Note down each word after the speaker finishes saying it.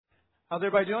How's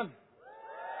everybody doing?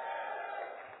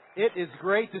 It is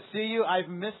great to see you. I've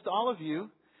missed all of you,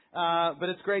 but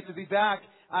it's great to be back.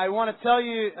 I want to tell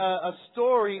you a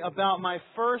story about my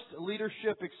first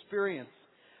leadership experience.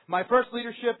 My first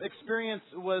leadership experience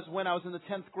was when I was in the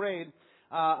 10th grade.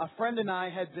 A friend and I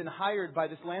had been hired by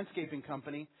this landscaping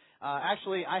company.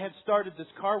 Actually, I had started this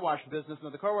car wash business.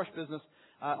 Now, the car wash business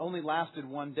only lasted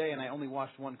one day, and I only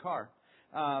washed one car.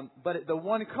 But the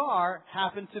one car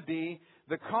happened to be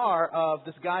the car of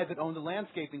this guy that owned a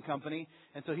landscaping company.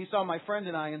 And so he saw my friend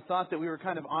and I and thought that we were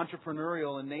kind of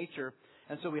entrepreneurial in nature.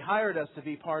 And so he hired us to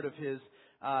be part of his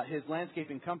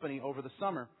landscaping company over the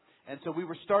summer. And so we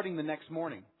were starting the next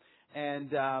morning.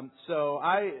 And so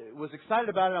I was excited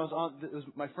about it. It was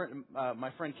my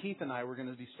friend Keith and I were going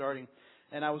to be starting.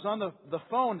 And I was on the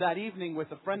phone that evening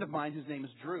with a friend of mine whose name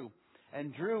is Drew.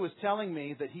 And Drew was telling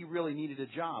me that he really needed a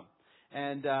job.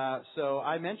 And so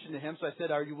I mentioned to him, so I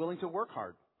said, "Are you willing to work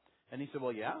hard?" And he said,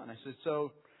 "Well, yeah." And I said,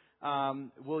 "So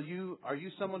are you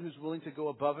someone who's willing to go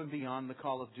above and beyond the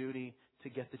call of duty to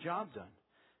get the job done?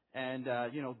 And,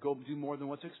 go do more than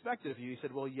what's expected of you?" He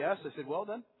said, "Well, yes." I said, "Well,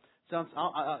 then,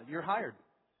 you're hired.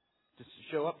 Just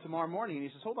show up tomorrow morning." And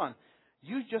he says, "Hold on.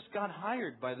 You just got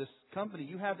hired by this company.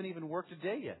 You haven't even worked a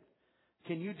day yet.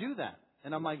 Can you do that?"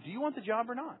 And I'm like, "Do you want the job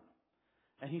or not?"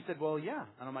 And he said, "Well, yeah."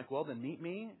 And I'm like, "Well, then meet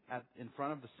me in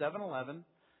front of the 7-Eleven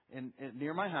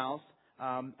near my house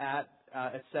at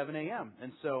 7 a.m.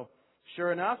 And so,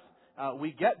 sure enough,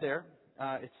 we get there.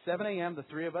 It's 7 a.m. The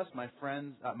three of us, my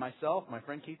friends, myself, my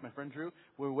friend Keith, my friend Drew,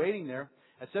 we're waiting there.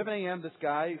 At 7 a.m., this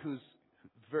guy who's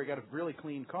got a really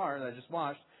clean car that I just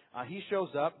washed, he shows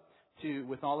up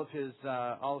with all of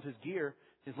his gear,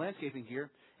 his landscaping gear,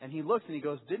 and he looks and he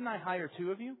goes, "Didn't I hire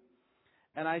two of you?"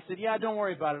 And I said, "Yeah, don't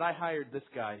worry about it. I hired this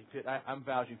guy. I'm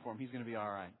vouching for him. He's going to be all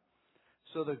right."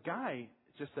 So the guy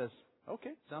just says,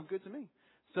 "Okay, sounds good to me."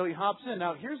 So he hops in.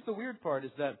 Now, here's the weird part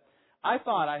is that I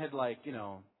thought I had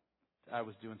I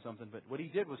was doing something. But what he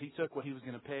did was he took what he was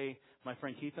going to pay my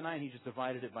friend Keith and I, and he just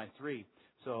divided it by 3.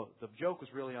 So the joke was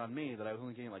really on me that I was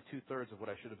only getting like 2/3 of what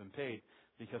I should have been paid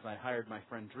because I hired my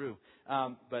friend Drew.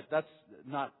 But that's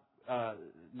not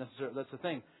necessarily, that's the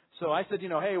thing. So I said,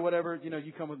 "Hey, whatever,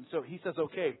 you come with." So he says,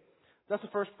 "Okay." That's the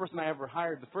first person I ever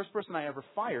hired. The first person I ever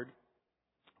fired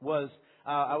was, this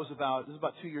was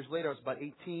about 2 years later. I was about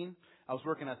 18. I was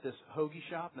working at this hoagie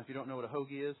shop. And if you don't know what a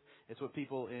hoagie is, it's what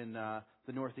people in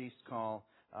the Northeast call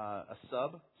a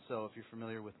sub. So if you're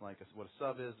familiar with what a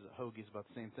sub is, a hoagie is about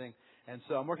the same thing. And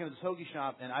so I'm working at this hoagie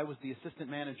shop, and I was the assistant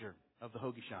manager of the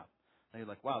hoagie shop. And you're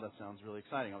like, "Wow, that sounds really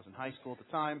exciting." I was in high school at the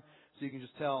time, so you can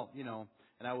just tell,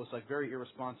 and I was very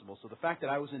irresponsible. So the fact that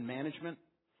I was in management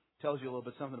tells you a little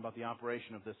bit something about the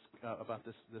operation of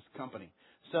this company.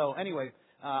 So anyway,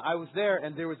 I was there,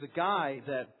 and there was a guy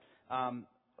that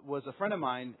was a friend of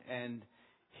mine, and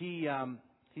he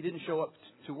didn't show up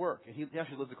to work. And he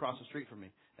actually lived across the street from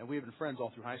me, and we had been friends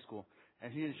all through high school.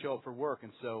 And he didn't show up for work,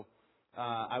 and so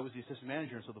I was the assistant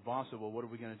manager. And so the boss said, "Well, what are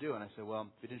we going to do?" And I said, "Well,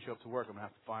 if he didn't show up to work, I'm going to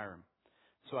have to fire him."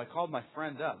 So I called my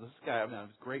friend up. This guy, I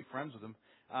was great friends with him.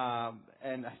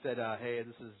 And I said, "Hey,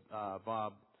 this is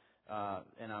Bob,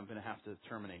 and I'm going to have to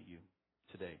terminate you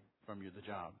today from the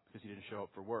job because you didn't show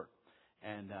up for work."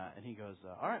 And he goes,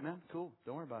 "All right, man, cool.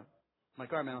 Don't worry about it." I'm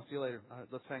like, "All right, man, I'll see you later. All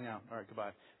right, let's hang out. All right,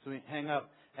 goodbye." So we hang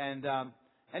up. And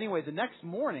anyway, the next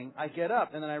morning, I get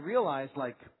up, and then I realize,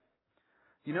 I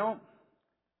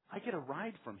get a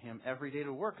ride from him every day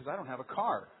to work because I don't have a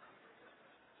car.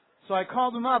 So I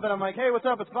called him up, and I'm like, "Hey, what's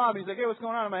up? It's Bob." He's like, "Hey, what's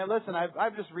going on?" I'm like, "Listen,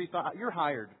 I've just rethought. You're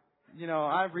hired.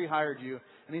 I've rehired you."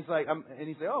 And he's like,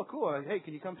 "Oh, cool. I'm like, hey,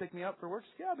 can you come pick me up for work?"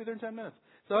 "Yeah, I'll be there in 10 minutes."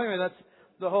 So anyway, that's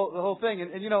the whole thing.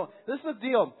 And this is the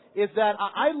deal, is that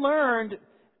I learned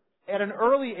at an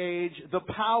early age the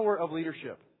power of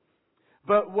leadership.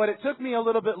 But what it took me a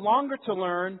little bit longer to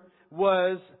learn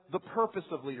was the purpose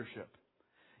of leadership.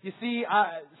 You see,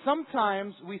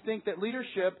 sometimes we think that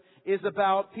leadership is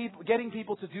about getting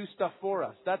people to do stuff for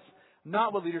us. That's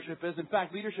not what leadership is. In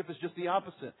fact, leadership is just the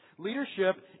opposite.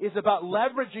 Leadership is about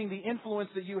leveraging the influence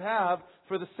that you have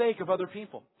for the sake of other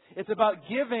people. It's about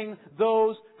giving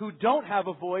those who don't have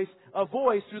a voice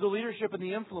through the leadership and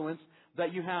the influence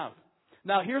that you have.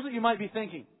 Now, here's what you might be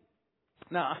thinking.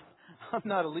 Now, I'm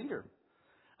not a leader.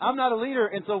 I'm not a leader,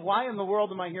 and so why in the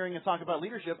world am I hearing a talk about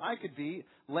leadership? I could be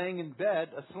laying in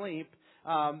bed asleep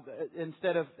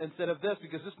instead of this,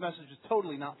 because this message is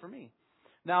totally not for me.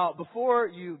 Now, before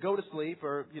you go to sleep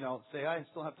or, say, "I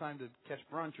still have time to catch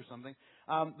brunch or something,"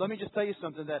 let me just tell you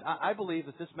something that I believe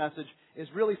that this message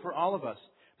is really for all of us,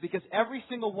 because every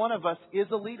single one of us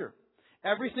is a leader.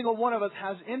 Every single one of us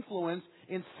has influence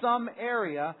in some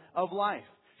area of life.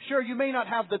 Sure, you may not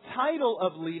have the title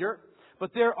of leader,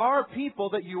 But there are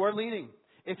people that you are leading.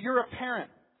 If you're a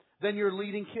parent, then you're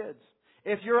leading kids.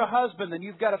 If you're a husband, then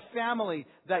you've got a family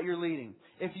that you're leading.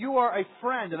 If you are a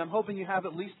friend, and I'm hoping you have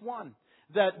at least one,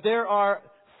 that there are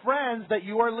friends that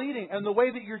you are leading. And the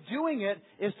way that you're doing it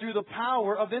is through the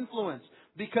power of influence.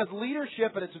 Because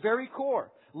leadership, at its very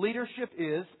core, leadership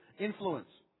is influence.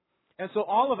 And so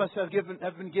all of us have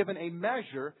been given a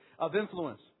measure of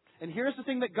influence. And here's the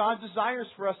thing that God desires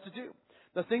for us to do.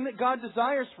 The thing that God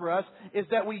desires for us is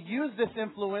that we use this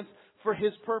influence for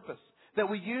His purpose. That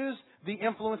we use the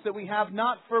influence that we have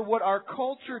not for what our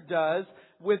culture does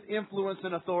with influence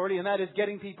and authority, and that is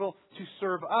getting people to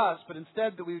serve us, but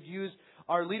instead that we would use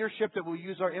our leadership, that we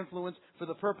use our influence for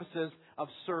the purposes of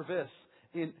service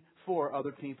for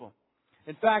other people.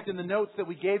 In fact, in the notes that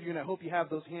we gave you, and I hope you have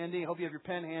those handy, I hope you have your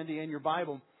pen handy and your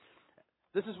Bible,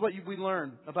 this is what we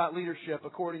learn about leadership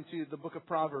according to the book of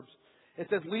Proverbs. It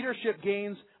says, leadership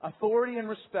gains authority and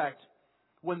respect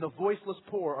when the voiceless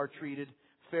poor are treated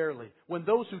fairly. When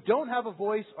those who don't have a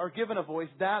voice are given a voice,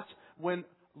 that's when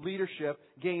leadership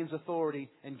gains authority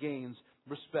and gains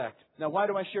respect. Now, why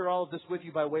do I share all of this with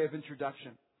you by way of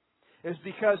introduction? It's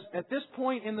because at this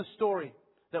point in the story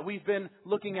that we've been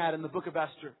looking at in the book of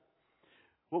Esther,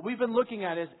 what we've been looking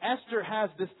at is Esther has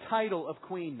this title of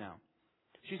queen now.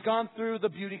 She's gone through the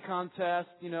beauty contest,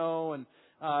 and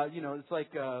it's like,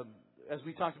 as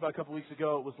we talked about a couple weeks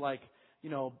ago, it was like,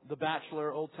 The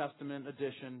Bachelor, Old Testament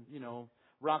edition,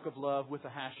 Rock of Love with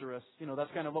Ahasuerus.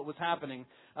 That's kind of what was happening.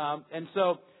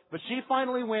 But she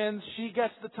finally wins. She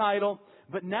gets the title.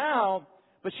 But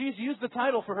she's used the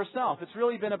title for herself. It's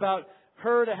really been about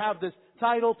her to have this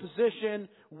title, position,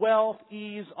 wealth,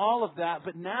 ease, all of that.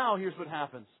 But now, here's what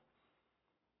happens.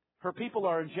 Her people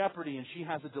are in jeopardy, and she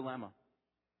has a dilemma.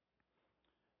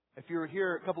 If you were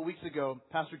here a couple weeks ago,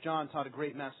 Pastor John taught a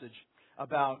great message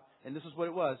about, and this is what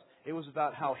it was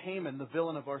about how Haman, the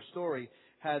villain of our story,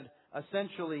 had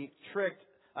essentially tricked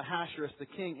Ahasuerus, the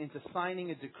king, into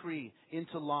signing a decree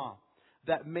into law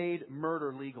that made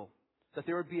murder legal. That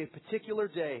there would be a particular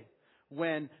day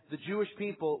when the Jewish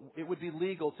people, it would be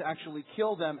legal to actually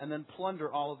kill them and then plunder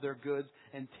all of their goods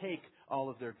and take all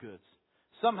of their goods.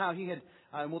 Somehow he had,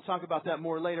 and we'll talk about that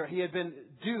more later, he had been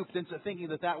duped into thinking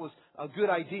that that was a good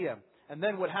idea. And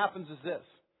then what happens is this.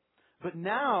 But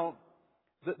now,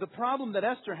 the problem that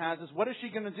Esther has is, what is she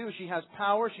going to do? She has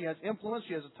power, she has influence,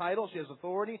 she has a title, she has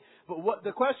authority. But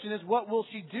the question is, what will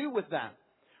she do with that?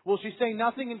 Will she say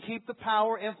nothing and keep the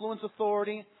power, influence,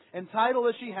 authority, and title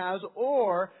that she has?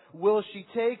 Or will she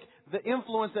take the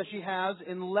influence that she has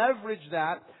and leverage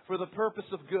that for the purpose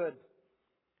of good?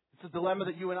 It's a dilemma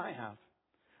that you and I have.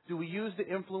 Do we use the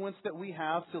influence that we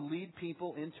have to lead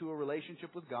people into a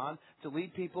relationship with God, to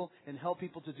lead people and help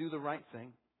people to do the right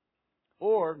thing?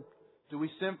 Or do we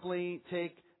simply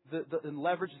take and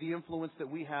leverage the influence that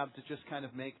we have to just kind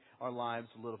of make our lives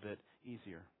a little bit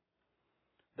easier?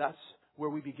 That's where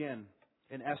we begin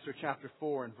in Esther chapter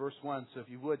 4 and verse 1. So if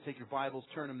you would, take your Bibles,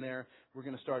 turn them there. We're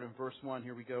going to start in verse 1.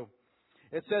 Here we go.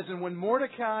 It says, "And when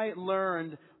Mordecai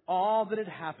learned all that had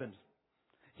happened,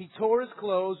 he tore his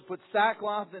clothes, put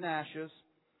sackcloth and ashes,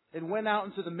 and went out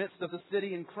into the midst of the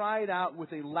city and cried out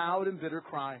with a loud and bitter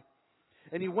cry.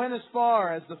 And he went as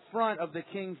far as the front of the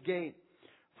king's gate,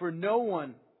 for no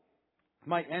one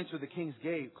might enter the king's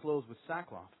gate clothed with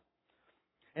sackcloth.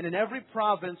 And in every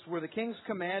province where the king's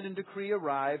command and decree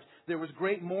arrived, there was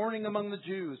great mourning among the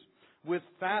Jews, with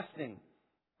fasting,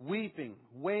 weeping,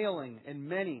 wailing, and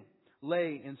many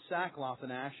lay in sackcloth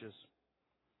and ashes.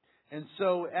 And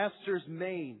so Esther's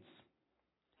maids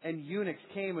and eunuchs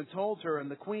came and told her,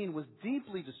 and the queen was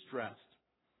deeply distressed.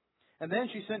 And then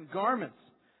she sent garments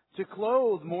to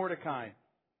clothe Mordecai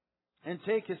and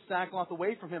take his sackcloth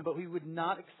away from him, but he would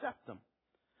not accept them.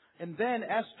 And then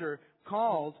Esther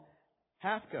called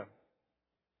Hathach,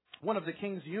 one of the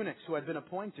king's eunuchs who had been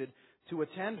appointed to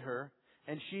attend her,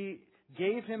 and she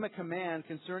gave him a command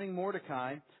concerning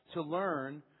Mordecai to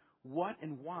learn what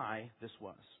and why this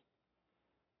was.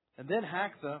 And then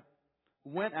Hathach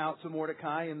went out to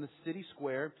Mordecai in the city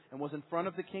square and was in front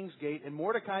of the king's gate. And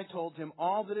Mordecai told him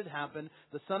all that had happened,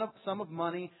 the sum of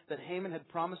money that Haman had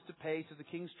promised to pay to the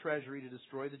king's treasury to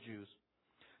destroy the Jews.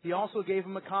 He also gave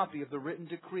him a copy of the written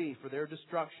decree for their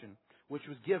destruction, which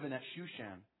was given at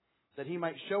Shushan, that he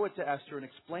might show it to Esther and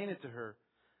explain it to her,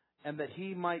 and that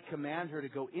he might command her to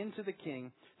go into the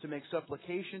king to make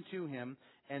supplication to him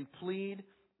and plead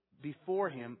before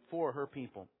him for her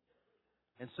people.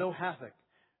 And so Hathach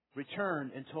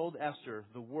returned and told Esther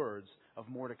the words of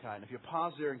Mordecai. And if you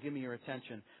pause there and give me your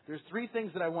attention, there's three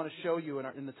things that I want to show you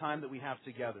in the time that we have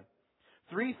together.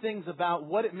 Three things about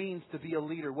what it means to be a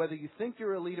leader, whether you think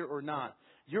you're a leader or not.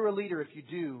 You're a leader if you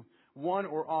do one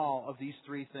or all of these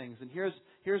three things. And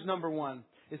here's number one,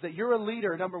 is that you're a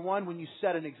leader, number one, when you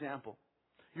set an example.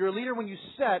 You're a leader when you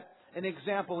set an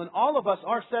example. And all of us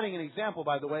are setting an example,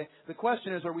 by the way. The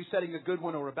question is, are we setting a good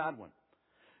one or a bad one?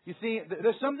 You see,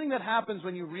 there's something that happens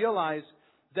when you realize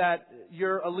that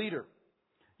you're a leader.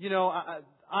 You know,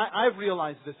 I've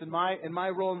realized this in my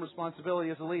role and responsibility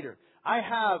as a leader. I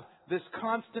have this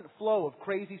constant flow of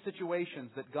crazy situations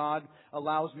that God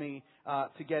allows me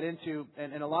to get into,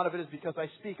 and a lot of it is because I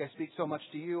speak. I speak so much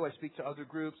to you. I speak to other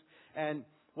groups, and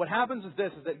what happens is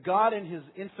this: is that God, in His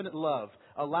infinite love,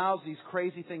 allows these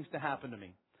crazy things to happen to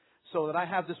me, so that I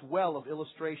have this well of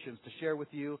illustrations to share with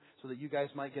you, so that you guys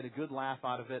might get a good laugh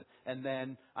out of it, and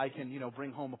then I can,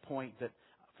 bring home a point that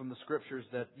from the Scriptures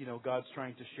that God's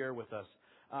trying to share with us.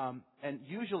 And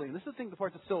usually, and this is the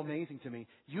part that's so amazing to me,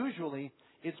 usually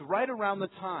it's right around the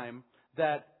time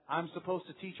that I'm supposed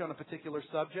to teach on a particular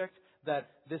subject that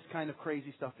this kind of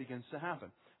crazy stuff begins to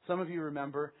happen. Some of you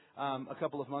remember a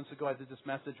couple of months ago I did this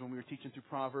message when we were teaching through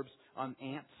Proverbs on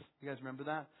ants. You guys remember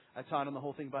that? I taught on the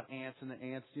whole thing about ants, and the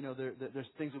ants, there's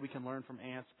things that we can learn from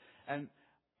ants. And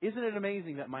isn't it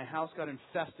amazing that my house got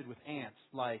infested with ants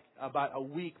like about a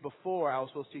week before I was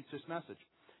supposed to teach this message?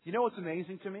 You know what's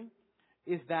amazing to me?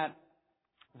 Is that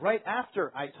right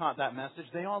after I taught that message,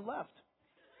 they all left.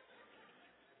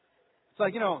 It's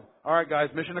like, all right, guys,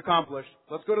 mission accomplished.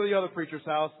 Let's go to the other preacher's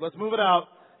house. Let's move it out.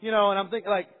 And I'm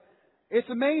thinking, it's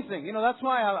amazing. That's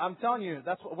why I'm telling you,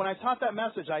 when I taught that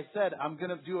message, I said I'm going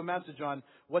to do a message on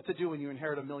what to do when you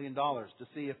inherit $1 million to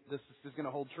see if this is going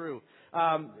to hold true.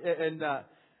 And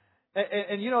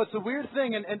it's a weird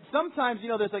thing, and sometimes,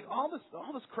 there's like all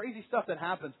this crazy stuff that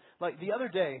happens. Like the other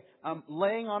day, I'm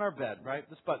laying on our bed, right?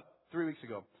 This is about 3 weeks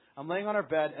ago. I'm laying on our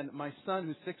bed, and my son,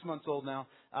 who's 6 months old now,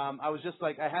 I was just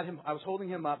like, I was holding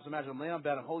him up. So imagine I'm laying on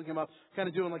bed, I'm holding him up, kind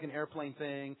of doing like an airplane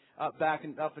thing, back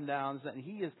and up and down, and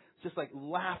he is just like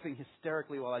laughing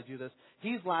hysterically while I do this.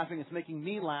 He's laughing, it's making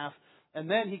me laugh, and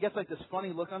then he gets like this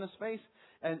funny look on his face,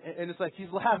 and it's like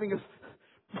he's laughing,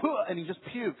 and he just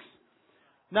pukes.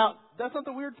 Now, that's not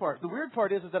the weird part. The weird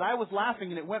part is that I was laughing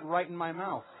and it went right in my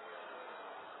mouth.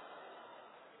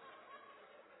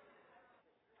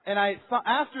 And I thought,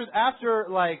 after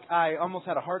I almost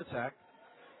had a heart attack,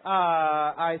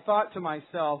 I thought to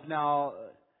myself, now,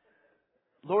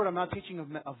 Lord, I'm not teaching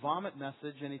a vomit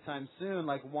message anytime soon.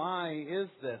 Like, why is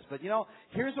this? But,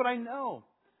 here's what I know.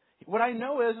 What I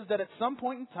know is that at some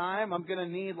point in time, I'm going to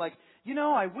need,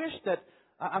 I wish that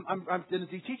I'm going to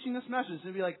be teaching this message. It's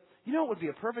going to be like, it would be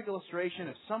a perfect illustration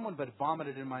if someone had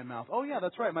vomited in my mouth. Oh, yeah,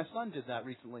 that's right. My son did that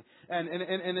recently. And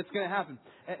it's going to happen.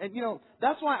 And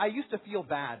that's why I used to feel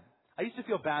bad. I used to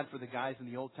feel bad for the guys in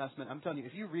the Old Testament. I'm telling you,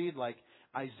 if you read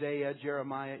Isaiah,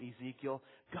 Jeremiah, Ezekiel,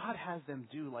 God has them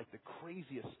do the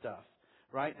craziest stuff,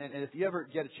 right? And if you ever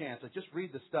get a chance, just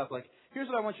read the stuff. Here's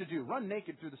what I want you to do. Run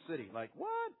naked through the city.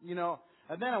 What?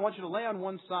 And then I want you to lay on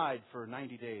one side for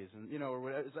 90 days. And, or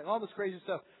whatever. It's all this crazy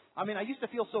stuff. I used to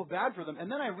feel so bad for them.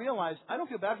 And then I realized I don't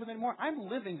feel bad for them anymore. I'm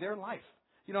living their life.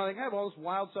 I have all this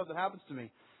wild stuff that happens to me.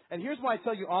 And here's why I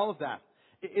tell you all of that.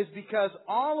 Is because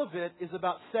all of it is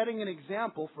about setting an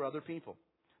example for other people.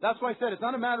 That's why I said it's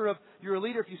not a matter of you're a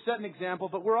leader if you set an example,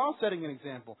 but we're all setting an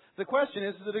example. The question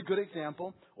is it a good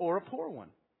example or a poor one?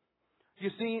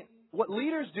 You see, what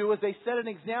leaders do is they set an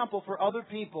example for other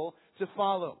people to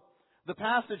follow. The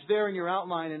passage there in your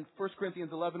outline in 1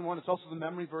 Corinthians 11:1, it's also the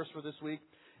memory verse for this week.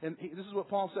 And this is what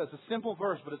Paul says. It's a simple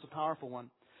verse, but it's a powerful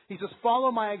one. He says, follow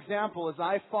my example as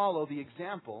I follow the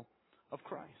example of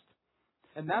Christ.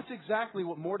 And that's exactly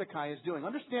what Mordecai is doing.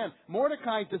 Understand,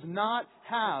 Mordecai does not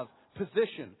have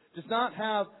position, does not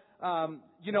have,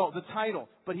 the title,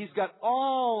 but he's got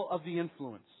all of the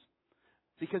influence.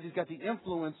 Because he's got the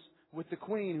influence with the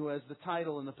queen who has the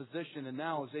title and the position and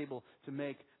now is able to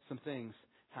make some things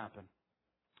happen.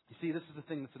 You see, this is the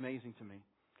thing that's amazing to me.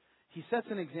 He sets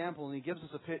an example and he gives us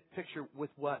a picture with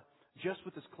what? Just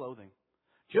with his clothing.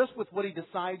 Just with what he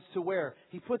decides to wear.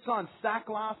 He puts on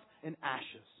sackcloth and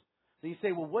ashes. And you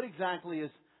say, well, what exactly is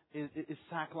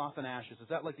sackcloth and ashes? Is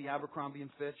that like the Abercrombie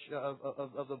and Fitch of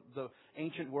the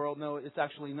ancient world? No, it's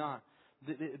actually not.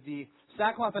 The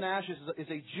sackcloth and ashes is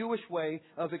a Jewish way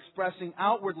of expressing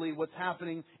outwardly what's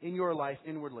happening in your life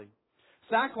inwardly.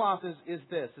 Sackcloth is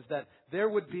that there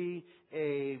would be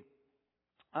a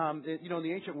in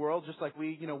the ancient world, just like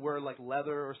we, wear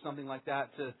leather or something like that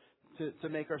to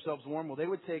make ourselves warm. Well, they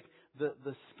would take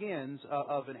the skins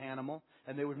of an animal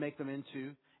and they would make them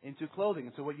into clothing.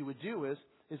 And so what you would do is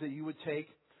that you would take,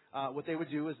 what they would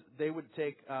do is they would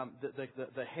take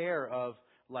the hair of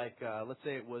like let's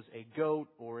say it was a goat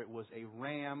or it was a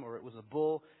ram or it was a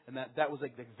bull, and that was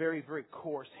like the very, very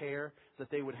coarse hair that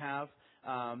they would have.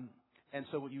 And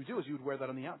so what you would do is you would wear that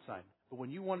on the outside. But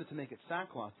when you wanted to make it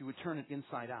sackcloth, you would turn it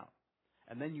inside out.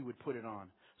 And then you would put it on.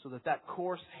 So that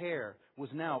coarse hair was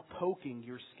now poking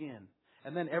your skin.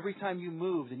 And then every time you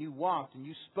moved and you walked and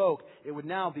you spoke, it would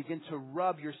now begin to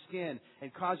rub your skin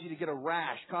and cause you to get a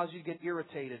rash, cause you to get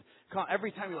irritated.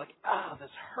 Every time you're like,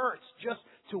 this hurts just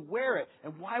to wear it.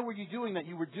 And why were you doing that?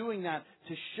 You were doing that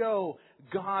to show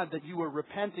God that you were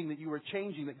repenting, that you were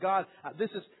changing, that God,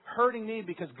 this is hurting me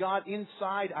because God,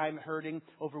 inside I'm hurting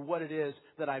over what it is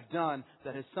that I've done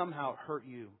that has somehow hurt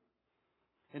you.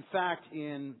 In fact,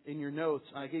 in your notes,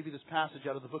 I gave you this passage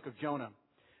out of the book of Jonah.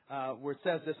 Where it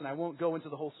says this, and I won't go into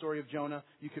the whole story of Jonah.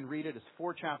 You can read it. It's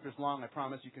 4 chapters long. I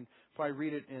promise you can probably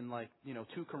read it in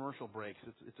 2 commercial breaks.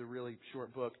 It's a really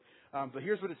short book. But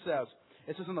here's what it says.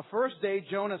 It says, on the first day,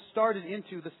 Jonah started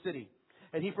into the city,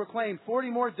 and he proclaimed 40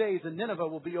 more days and Nineveh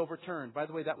will be overturned. By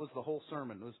the way, that was the whole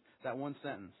sermon. It was that one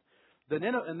sentence.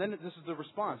 And then this is the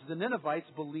response. The Ninevites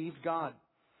believed God.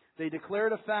 They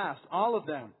declared a fast, all of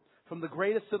them, from the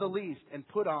greatest to the least, and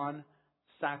put on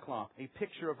sackcloth, a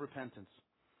picture of repentance.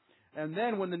 And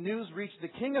then when the news reached the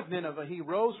king of Nineveh, he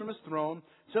rose from his throne,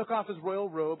 took off his royal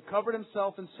robe, covered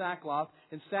himself in sackcloth,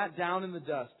 and sat down in the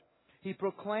dust. He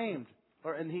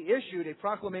he issued a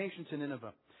proclamation to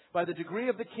Nineveh. By the decree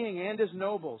of the king and his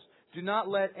nobles, do not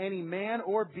let any man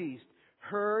or beast,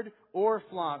 herd or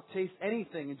flock taste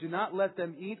anything, and do not let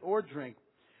them eat or drink,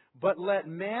 but let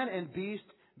man and beast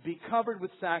be covered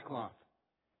with sackcloth.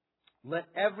 Let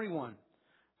everyone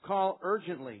call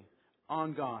urgently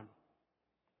on God.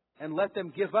 And let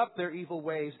them give up their evil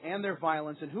ways and their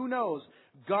violence. And who knows,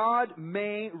 God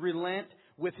may relent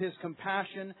with His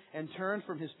compassion and turn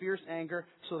from His fierce anger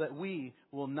so that we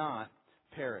will not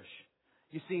perish.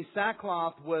 You see,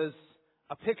 sackcloth was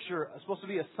a picture, supposed to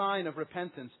be a sign of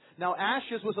repentance. Now,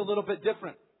 ashes was a little bit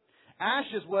different.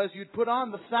 Ashes was you'd put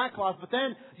on the sackcloth, but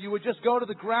then you would just go to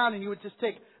the ground and you would just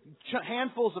take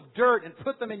handfuls of dirt and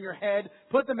put them in your head,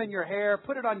 put them in your hair,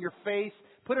 put it on your face,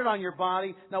 put it on your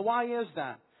body. Now, why is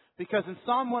that? Because in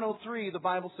Psalm 103, the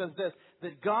Bible says this,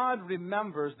 that God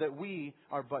remembers that we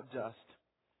are but dust.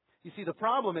 You see, the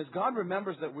problem is God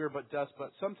remembers that we're but dust,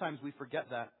 but sometimes we forget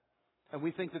that. And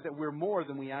we think that we're more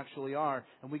than we actually are.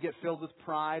 And we get filled with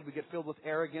pride, we get filled with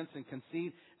arrogance and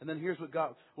conceit. And then here's what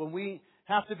God, when we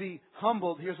have to be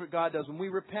humbled, here's what God does. When we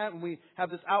repent, when we have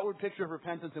this outward picture of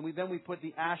repentance, and then we put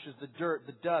the ashes, the dirt,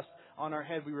 the dust on our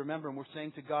head, we remember, and we're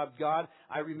saying to God, God,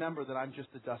 I remember that I'm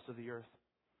just the dust of the earth.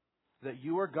 That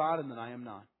you are God and that I am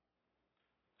not.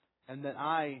 And that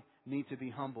I need to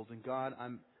be humbled. And God,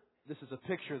 this is a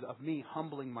picture of me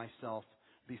humbling myself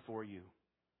before you.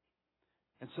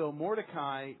 And so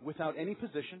Mordecai, without any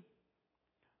position,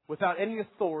 without any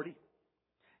authority,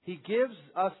 he gives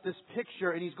us this picture,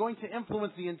 and he's going to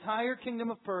influence the entire kingdom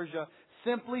of Persia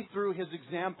simply through his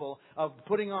example of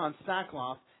putting on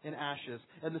sackcloth and ashes.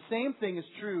 And the same thing is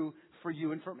true for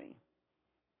you and for me.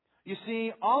 You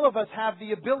see, all of us have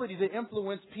the ability to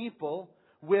influence people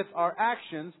with our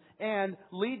actions and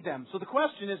lead them. So the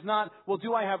question is not, well,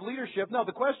 do I have leadership? No,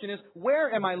 the question is,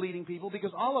 where am I leading people? Because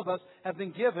all of us have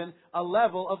been given a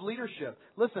level of leadership.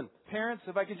 Listen, parents,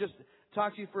 if I could just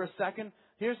talk to you for a second.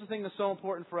 Here's the thing that's so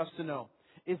important for us to know,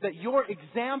 is that your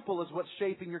example is what's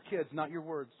shaping your kids, not your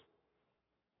words.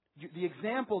 The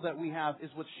example that we have is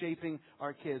what's shaping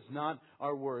our kids, not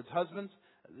our words. Husbands,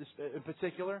 in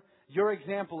particular, your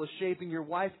example is shaping your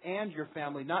wife and your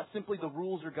family, not simply the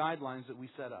rules or guidelines that we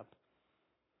set up.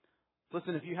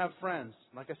 Listen, if you have friends,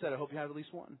 like I said, I hope you have at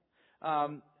least one.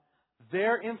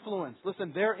 Their influence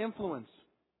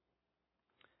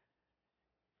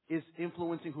is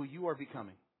influencing who you are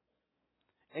becoming.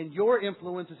 And your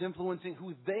influence is influencing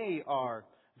who they are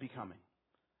becoming.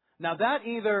 Now that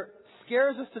either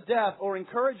scares us to death or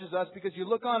encourages us because you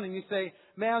look on and you say,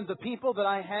 man, the people that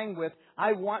I hang with,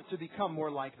 I want to become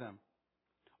more like them.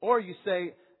 Or you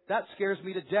say, that scares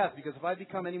me to death because if I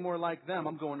become any more like them,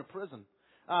 I'm going to prison.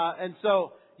 And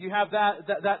so you have that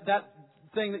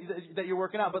thing that you're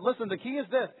working out. But listen, the key is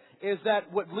this, is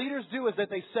that what leaders do is that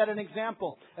they set an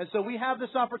example. And so we have this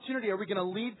opportunity. Are we going to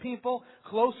lead people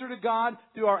closer to God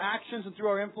through our actions and through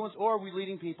our influence, or are we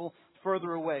leading people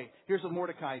further away? Here's what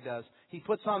Mordecai does. He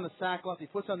puts on the sackcloth. He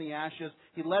puts on the ashes.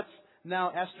 He lets now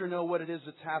Esther know what it is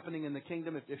that's happening in the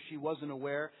kingdom if she wasn't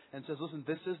aware, and says, listen,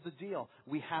 this is the deal.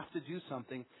 We have to do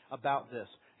something about this.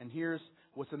 And here's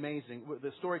what's amazing.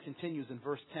 The story continues in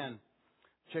verse 10.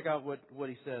 Check out what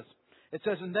he says. It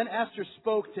says, and then Esther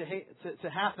spoke to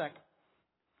Hathach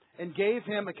and gave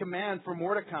him a command for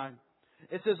Mordecai.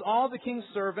 It says, all the king's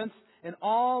servants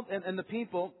and the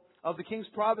people of the king's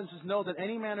provinces know that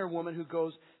any man or woman who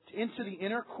goes into the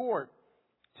inner court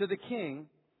to the king,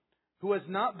 who has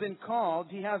not been called,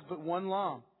 he has but one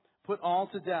law: put all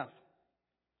to death,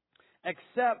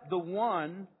 except the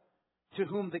one to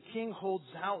whom the king holds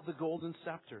out the golden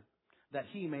scepter, that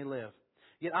he may live.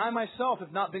 Yet I myself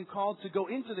have not been called to go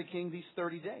into the king these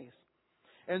 30 days.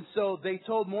 And so they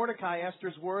told Mordecai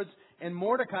Esther's words, and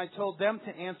Mordecai told them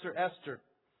to answer Esther,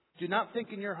 do not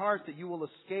think in your heart that you will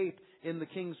escape in the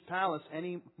king's palace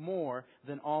any more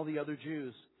than all the other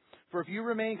Jews. For if you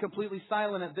remain completely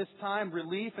silent at this time,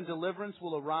 relief and deliverance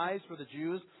will arise for the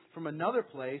Jews from another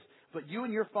place, but you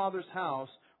and your father's house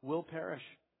will perish.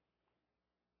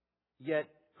 Yet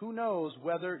who knows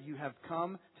whether you have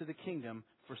come to the kingdom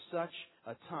for such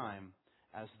a time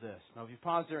as this. Now, if you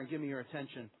pause there and give me your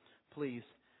attention, please.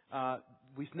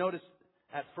 We've noticed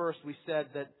at first we said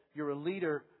that you're a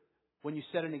leader when you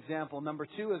set an example. Number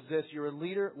two is this: you're a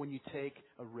leader when you take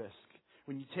a risk.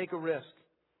 When you take a risk.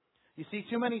 You see,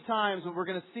 too many times what we're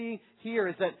going to see here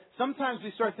is that sometimes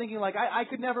we start thinking like, I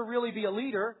could never really be a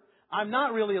leader. I'm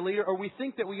not really a leader, or we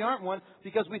think that we aren't one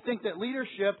because we think that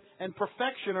leadership and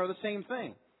perfection are the same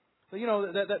thing. So,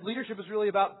 that leadership is really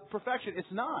about perfection.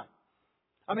 It's not.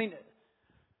 I mean,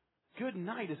 good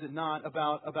night, is it not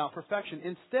about perfection?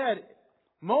 Instead,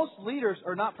 most leaders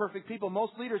are not perfect people.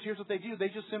 Most leaders, here's what they do. They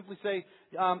just simply say,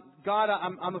 God,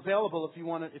 I'm available if you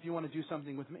want to do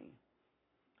something with me.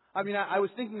 I mean, I was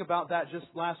thinking about that just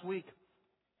last week.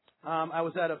 I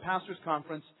was at a pastor's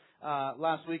conference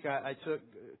last week. A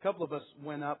couple of us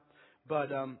went up, but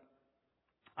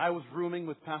I was rooming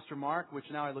with Pastor Mark, which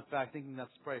now I look back thinking that's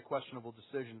probably a questionable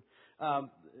decision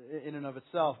in and of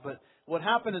itself. But what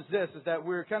happened is this, is that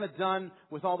we're kind of done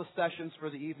with all the sessions for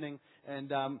the evening,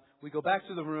 and we go back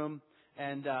to the room,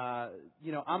 and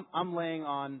I'm laying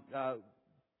on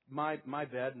my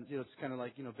bed, and it's kind of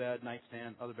like bed,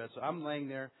 nightstand, other bed. So I'm laying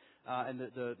there, and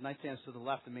the nightstand's to the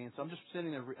left of me, and so I'm just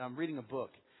sitting there. I'm reading a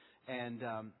book, and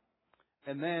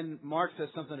then Mark says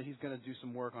something that he's going to do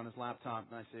some work on his laptop,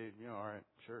 and I say, all right,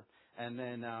 sure. And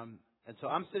then and so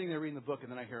I'm sitting there reading the book,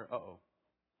 and then I hear, uh-oh.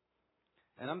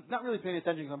 And I'm not really paying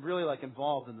attention because I'm really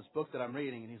involved in this book that I'm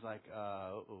reading, and he's like,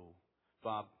 uh-oh,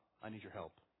 Bob, I need your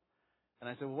help. And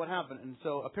I said, well, what happened? And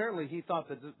so apparently he thought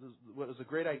that what was a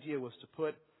great idea was to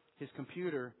put his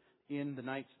computer in the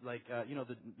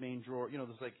the main drawer.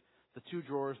 There's the two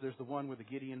drawers. There's the one where the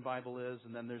Gideon Bible is,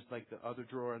 and then there's the other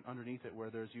drawer underneath it where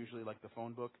there's usually the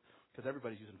phone book, because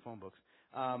everybody's using phone books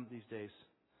these days.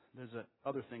 There's a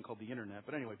other thing called the internet,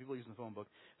 but anyway, people are using the phone book.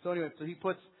 So anyway, so he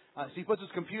puts his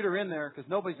computer in there because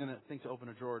nobody's going to think to open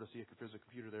a drawer to see if there's a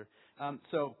computer there.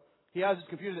 So he has his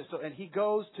computer there. So and he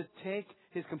goes to take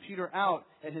his computer out,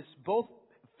 and his both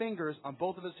fingers on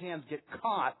both of his hands get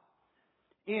caught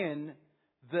in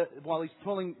while he's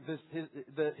pulling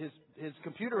his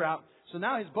computer out. So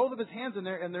now both of his hands in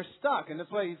there, and they're stuck. And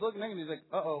that's why he's looking at me and he's like,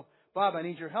 uh-oh, Bob, I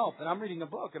need your help. And I'm reading a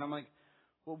book, and I'm like,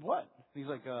 well, what? And he's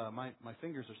like, my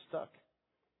fingers are stuck.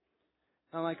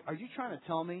 And I'm like, are you trying to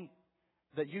tell me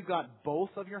that you got both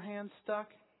of your hands stuck?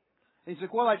 And he's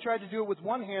like, well, I tried to do it with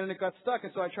one hand, and it got stuck,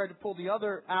 and so I tried to pull the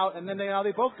other out, and then now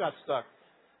they both got stuck.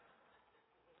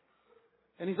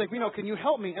 And he's like, can you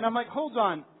help me? And I'm like, hold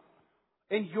on.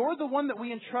 And you're the one that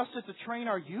we entrusted to train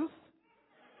our youth?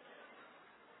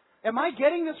 Am I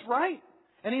getting this right?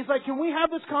 And he's like, can we have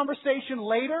this conversation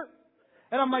later?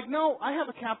 And I'm like, no, I have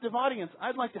a captive audience.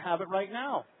 I'd like to have it right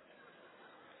now.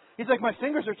 He's like, my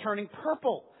fingers are turning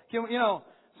purple.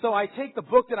 So I take the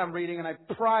book that I'm reading and I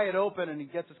pry it open, and he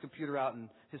gets his computer out, and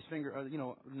his finger,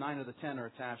 9 of the 10 are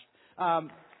attached.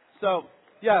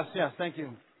 Yes, thank you.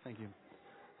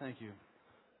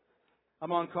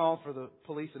 I'm on call for the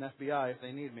police and FBI if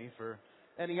they need me for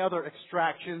any other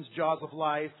extractions, jaws of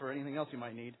life, or anything else you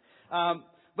might need.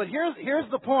 But here's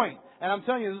the point, and I'm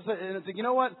telling you, you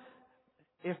know what?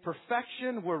 If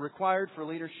perfection were required for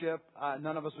leadership,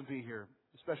 none of us would be here,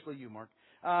 especially you, Mark.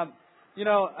 I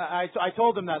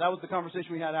told them that. That was the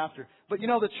conversation we had after. But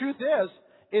the truth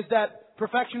is that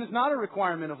perfection is not a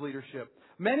requirement of leadership.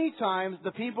 Many times,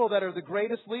 the people that are the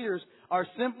greatest leaders are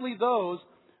simply those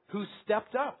who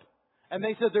stepped up. And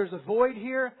they said, there's a void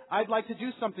here. I'd like to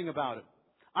do something about it.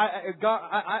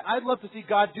 I'd love to see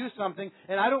God do something,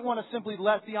 and I don't want to simply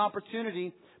let the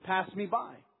opportunity pass me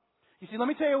by. You see, let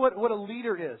me tell you what a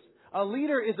leader is. A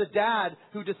leader is a dad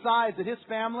who decides that his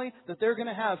family, that they're going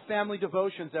to have family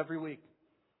devotions every week.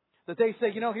 That they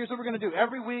say, here's what we're going to do.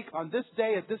 Every week on this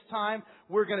day at this time,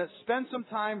 we're going to spend some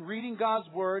time reading God's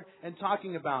Word and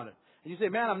talking about it. And you say,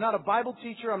 man, I'm not a Bible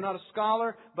teacher, I'm not a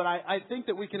scholar, but I think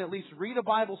that we can at least read a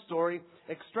Bible story,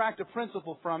 extract a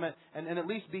principle from it, and at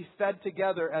least be fed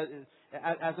together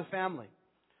as a family.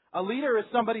 A leader is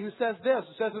somebody who says this,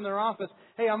 who says in their office,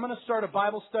 hey, I'm going to start a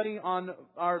Bible study on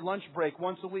our lunch break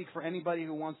once a week for anybody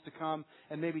who wants to come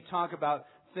and maybe talk about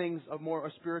things of more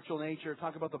a spiritual nature,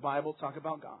 talk about the Bible, talk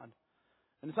about God.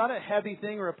 And it's not a heavy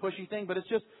thing or a pushy thing, but it's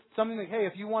just something like, hey,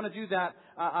 if you want to do that,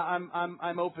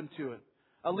 I'm open to it.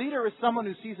 A leader is someone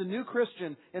who sees a new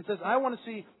Christian and says, I want to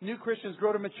see new Christians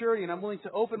grow to maturity, and I'm willing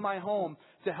to open my home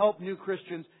to help new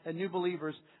Christians and new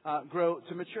believers grow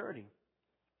to maturity.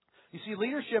 You see,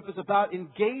 leadership is about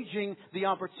engaging the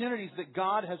opportunities that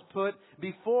God has put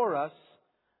before us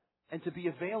and to be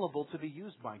available to be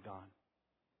used by God.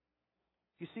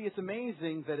 You see, it's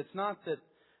amazing that it's not that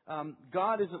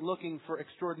God isn't looking for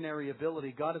extraordinary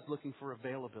ability. God is looking for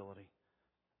availability.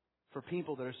 For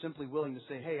people that are simply willing to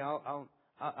say, hey, how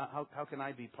can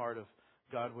I be part of,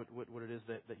 God, what it is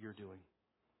that you're doing?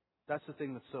 That's the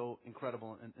thing that's so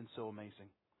incredible and so amazing.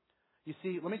 You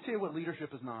see, let me tell you what leadership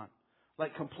is not.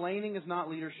 Like complaining is not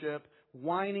leadership.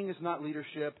 Whining is not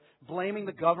leadership. Blaming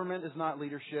the government is not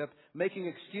leadership. Making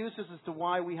excuses as to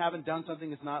why we haven't done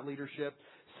something is not leadership.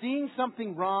 Seeing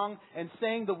something wrong and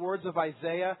saying the words of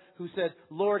Isaiah, who said,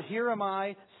 Lord, here am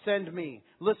I, send me.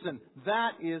 Listen,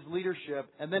 that is leadership.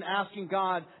 And then asking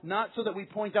God, not so that we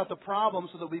point out the problem,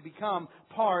 so that we become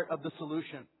part of the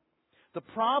solution. The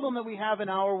problem that we have in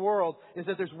our world is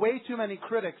that there's way too many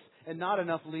critics and not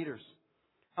enough leaders.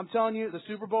 I'm telling you, the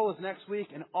Super Bowl is next week,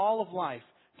 and all of life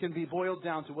can be boiled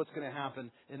down to what's going to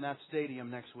happen in that stadium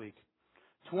next week.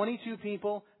 22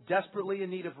 people desperately in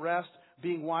need of rest,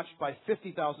 being watched by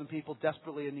 50,000 people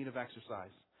desperately in need of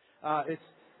exercise.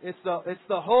 It's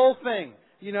the whole thing,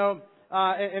 you know.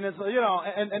 And it's, you know,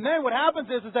 and then what happens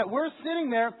is that we're sitting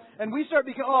there and we start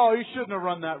becoming, oh, he shouldn't have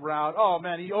run that route. Oh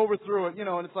man, he overthrew it, you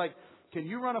know. And it's like, can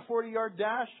you run a 40-yard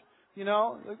dash? You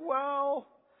know, like, well.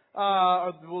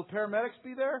 Will paramedics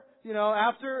be there? You know,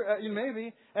 after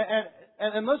maybe.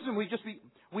 And listen,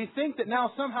 we think that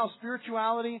now somehow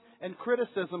spirituality and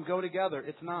criticism go together.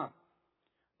 It's not.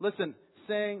 Listen,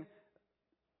 saying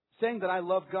that I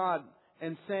love God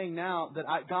and saying now that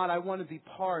God, I want to be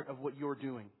part of what you're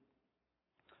doing.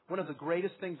 One of the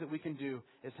greatest things that we can do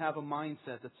is have a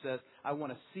mindset that says, I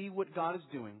want to see what God is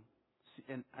doing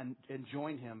and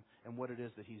join Him in what it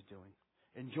is that He's doing.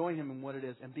 And join Him in what it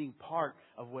is and being part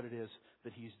of what it is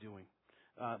that He's doing.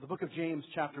 The book of James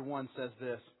chapter 1 says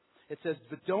this. It says,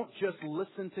 but don't just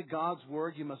listen to God's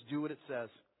word, you must do what it says.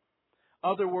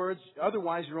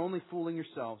 Otherwise you're only fooling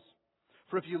yourselves.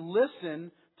 For if you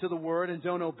listen to the word and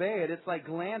don't obey it, it's like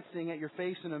glancing at your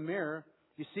face in a mirror.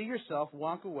 You see yourself,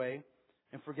 walk away,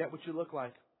 and forget what you look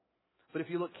like. But if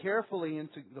you look carefully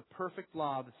into the perfect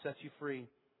law that sets you free,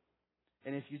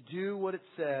 and if you do what it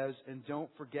says and don't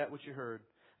forget what you heard,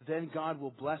 then God will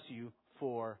bless you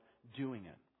for doing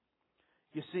it.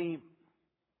 You see,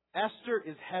 Esther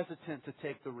is hesitant to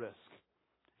take the risk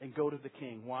and go to the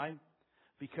king. Why?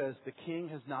 Because the king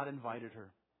has not invited her.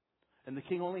 And the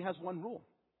king only has one rule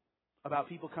about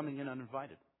people coming in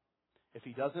uninvited. If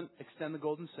he doesn't extend the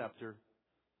golden scepter,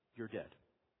 you're dead.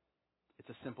 It's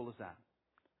as simple as that.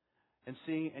 And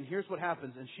see, and here's what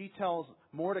happens. And she tells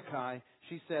Mordecai,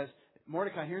 she says,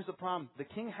 Mordecai, here's the problem. The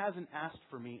king hasn't asked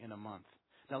for me in a month.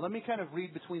 Now let me kind of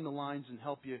read between the lines and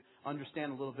help you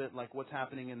understand a little bit like what's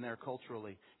happening in there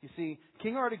culturally. You see,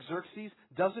 King Artaxerxes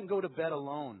doesn't go to bed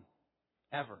alone,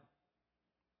 ever.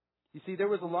 You see, there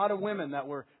was a lot of women that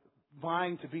were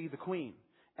vying to be the queen.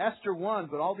 Esther won,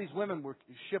 but all these women were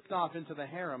shipped off into the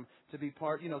harem to be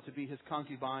part, to be his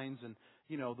concubines and,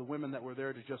 the women that were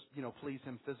there to just, please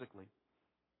him physically.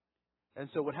 And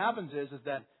so what happens is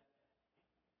that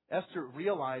Esther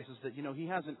realizes that, he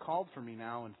hasn't called for me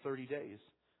now in 30 days.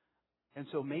 And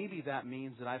so maybe that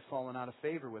means that I've fallen out of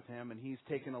favor with him and he's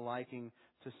taken a liking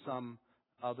to some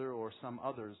other or some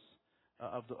others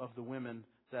of the women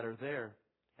that are there.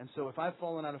 And so if I've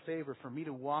fallen out of favor, for me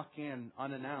to walk in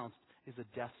unannounced is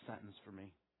a death sentence for me.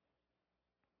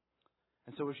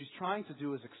 And so what she's trying to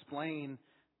do is explain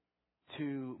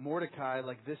to Mordecai,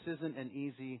 like, this isn't an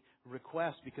easy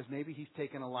request because maybe he's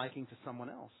taken a liking to someone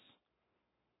else.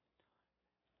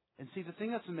 And see, the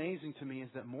thing that's amazing to me is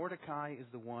that Mordecai is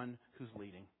the one who's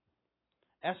leading.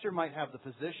 Esther might have the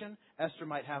position, Esther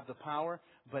might have the power,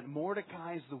 but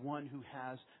Mordecai is the one who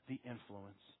has the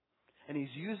influence. And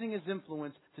he's using his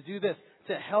influence to do this,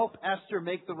 to help Esther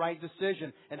make the right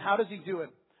decision. And how does he do it?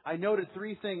 I noted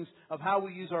 3 things of how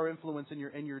we use our influence in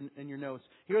your notes.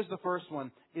 Here's the first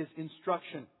one, is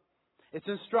instruction. It's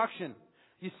instruction.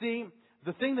 You see,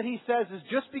 The thing that he says is,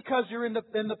 just because you're in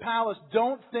the palace,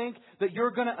 don't think that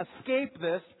you're going to escape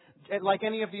this like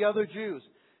any of the other Jews.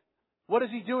 What is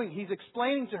he doing? He's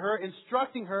explaining to her,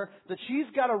 instructing her that she's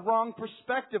got a wrong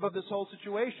perspective of this whole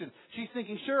situation. She's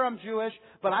thinking, sure, I'm Jewish,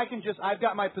 but I've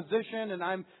got my position and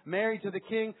I'm married to the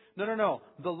king. No.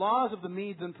 The laws of the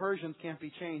Medes and Persians can't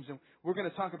be changed. And we're going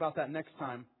to talk about that next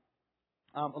time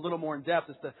a little more in depth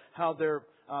as to how their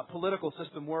political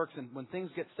system works. And when things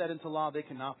get set into law, they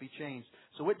cannot be changed.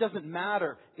 So it doesn't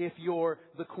matter if you're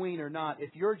the queen or not. If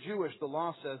you're Jewish, the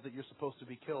law says that you're supposed to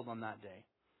be killed on that day.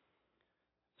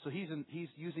 So he's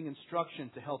using instruction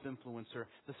to help influence her.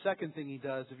 The second thing he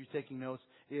does, if you're taking notes,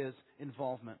 is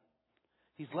involvement.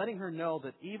 He's letting her know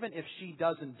that even if she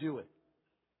doesn't do it,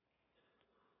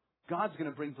 God's going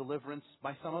to bring deliverance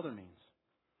by some other means.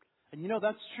 And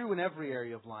that's true in every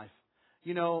area of life.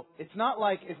 It's not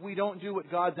like if we don't do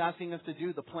what God's asking us to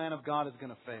do, the plan of God is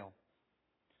going to fail.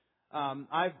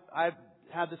 I've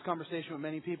had this conversation with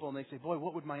many people, and they say, boy,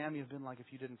 what would Miami have been like if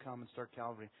you didn't come and start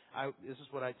Calvary? This is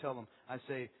what I tell them. I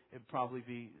say it'd probably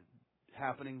be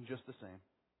happening just the same.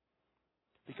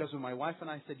 Because when my wife and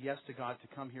I said yes to God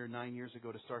to come here 9 years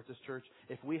ago to start this church,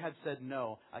 if we had said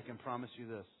no, I can promise you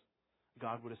this,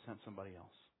 God would have sent somebody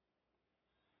else.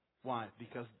 Why?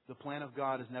 Because the plan of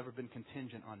God has never been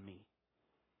contingent on me.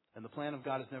 And the plan of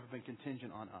God has never been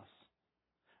contingent on us.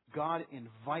 God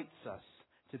invites us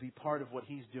to be part of what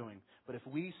He's doing. But if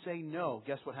we say no,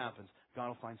 guess what happens? God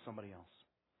will find somebody else.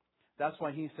 That's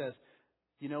why He says,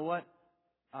 you know what?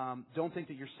 Don't think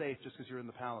that you're safe just because you're in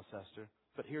the palace, Esther.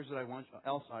 But here's what I want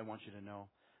you to know.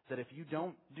 That if you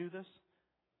don't do this,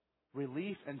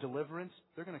 relief and deliverance,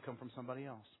 they're going to come from somebody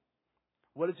else.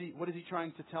 What is he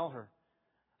trying to tell her?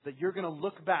 That you're going to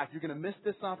look back. You're going to miss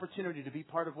this opportunity to be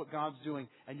part of what God's doing.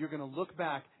 And you're going to look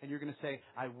back and you're going to say,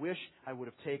 I wish I would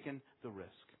have taken the risk.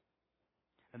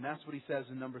 And that's what he says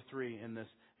in number 3 in this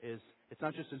is, it's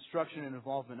not just instruction and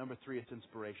involvement. Number 3, it's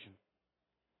inspiration.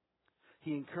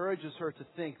 He encourages her to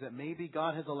think that maybe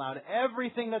God has allowed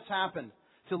everything that's happened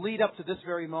to lead up to this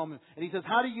very moment. And he says,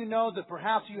 how do you know that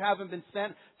perhaps you haven't been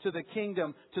sent to the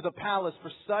kingdom, to the palace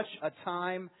for such a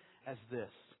time as this?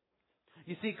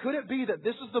 You see, could it be that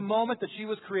this is the moment that she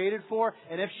was created for,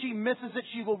 and if she misses it,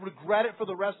 she will regret it for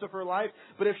the rest of her life?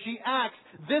 But if she acts,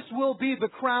 this will be the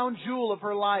crown jewel of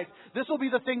her life. This will be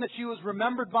the thing that she was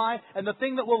remembered by, and the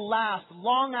thing that will last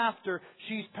long after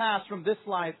she's passed from this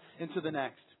life into the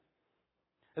next.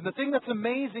 And the thing that's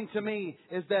amazing to me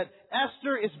is that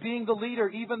Esther is being the leader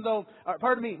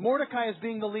Mordecai is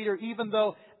being the leader even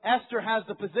though Esther has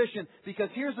the position. Because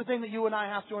here's the thing that you and I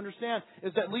have to understand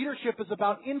is that leadership is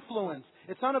about influence.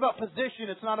 It's not about position.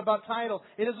 It's not about title.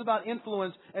 It is about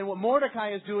influence. And what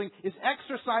Mordecai is doing is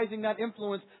exercising that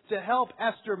influence to help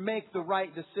Esther make the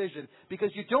right decision.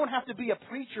 Because you don't have to be a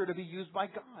preacher to be used by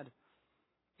God.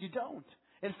 You don't.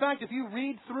 In fact, if you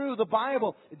read through the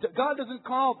Bible, God doesn't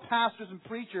call pastors and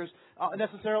preachers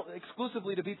necessarily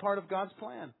exclusively to be part of God's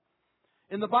plan.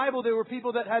 In the Bible, there were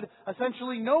people that had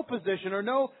essentially no position or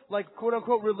no,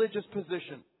 quote-unquote, religious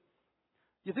position.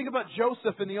 You think about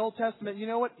Joseph in the Old Testament, you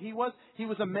know what he was? He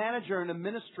was a manager and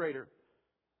administrator.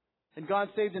 And God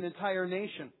saved an entire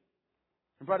nation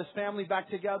and brought his family back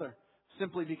together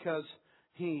simply because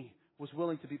he was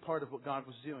willing to be part of what God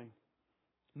was doing.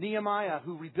 Nehemiah,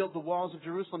 who rebuilt the walls of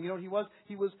Jerusalem, you know what he was?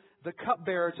 He was the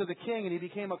cupbearer to the king, and he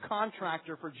became a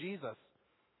contractor for Jesus.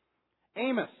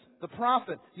 Amos, the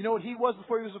prophet, you know what he was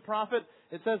before he was a prophet?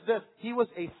 It says this, he was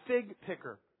a fig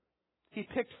picker. He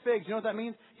picked figs. You know what that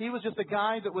means? He was just a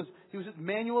guy he was just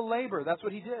manual labor. That's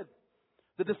what he did.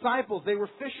 The disciples, they were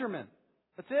fishermen.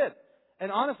 That's it. And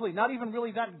honestly, not even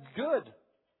really that good.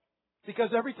 Because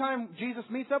every time Jesus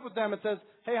meets up with them, it says,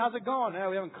 hey, how's it going?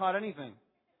 We haven't caught anything.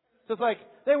 So it's like,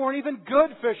 they weren't even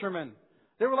good fishermen.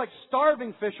 They were like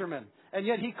starving fishermen. And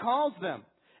yet He calls them.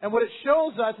 And what it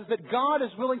shows us is that God is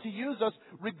willing to use us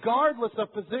regardless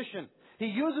of position. He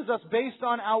uses us based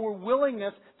on our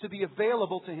willingness to be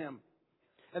available to Him.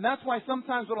 And that's why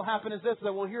sometimes what will happen is this,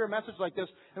 that we'll hear a message like this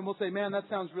and we'll say, man, that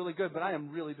sounds really good, but I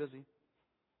am really busy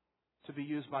to be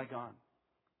used by God.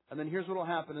 And then here's what will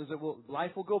happen is that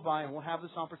life will go by and we'll have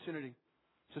this opportunity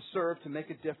to serve, to make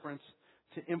a difference,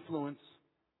 to influence.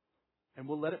 And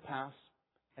we'll let it pass,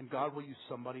 and God will use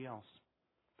somebody else.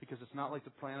 Because it's not like the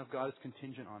plan of God is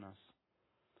contingent on us.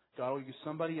 God will use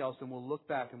somebody else, and we'll look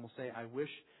back and we'll say, I wish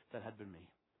that had been me.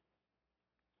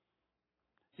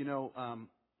 You know,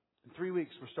 in 3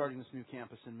 weeks we're starting this new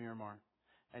campus in Miramar.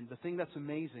 And the thing that's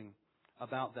amazing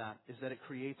about that is that it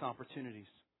creates opportunities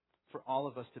for all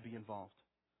of us to be involved.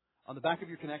 On the back of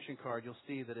your connection card, you'll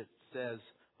see that it says,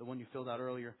 the one you filled out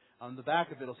earlier, on the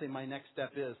back of it, it'll say, my next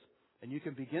step is. And you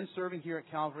can begin serving here at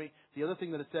Calvary. The other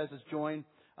thing that it says is join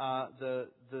the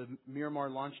Miramar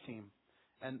launch team.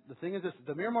 And the thing is this,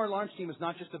 the Miramar launch team is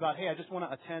not just about, hey, I just want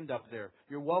to attend up there.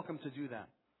 You're welcome to do that.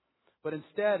 But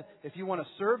instead, if you want to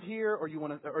serve here or you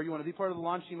want to be part of the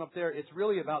launch team up there, it's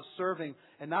really about serving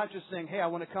and not just saying, hey, I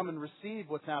want to come and receive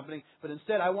what's happening, but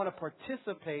instead I want to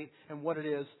participate in what it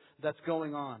is that's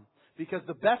going on. Because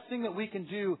the best thing that we can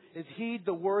do is heed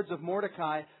the words of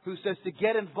Mordecai, who says to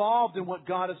get involved in what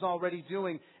God is already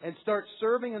doing and start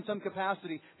serving in some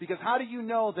capacity. Because how do you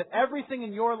know that everything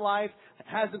in your life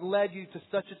hasn't led you to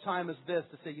such a time as this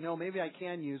to say, maybe I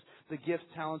can use the gifts,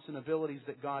 talents, and abilities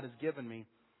that God has given me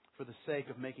for the sake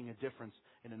of making a difference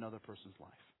in another person's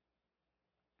life?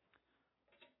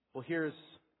 Well, here's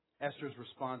Esther's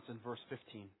response in verse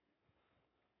 15.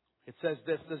 It says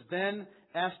this, then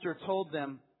Esther told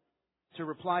them to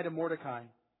reply to Mordecai,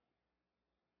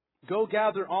 go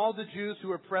gather all the Jews who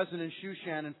are present in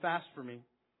Shushan and fast for me,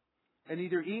 and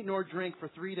neither eat nor drink for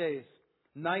 3 days,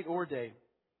 night or day.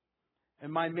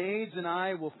 And my maids and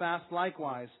I will fast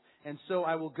likewise, and so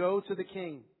I will go to the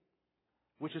king,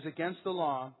 which is against the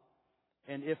law,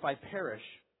 and if I perish,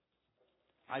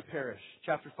 I perish.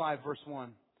 Chapter 5, verse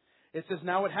 1. It says,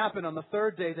 now it happened on the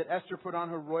third day that Esther put on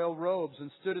her royal robes and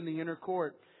stood in the inner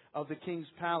court of the king's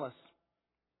palace,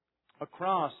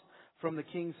 across from the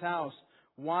king's house,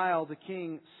 while the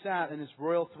king sat in his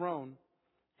royal throne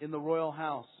in the royal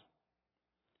house,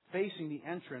 facing the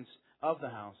entrance of the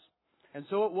house. And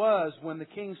so it was, when the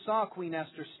king saw Queen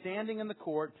Esther standing in the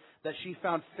court, that she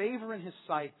found favor in his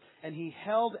sight, and he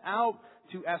held out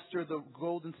to Esther the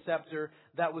golden scepter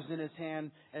that was in his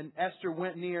hand. And Esther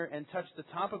went near and touched the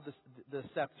top of the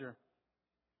scepter.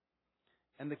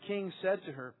 And the king said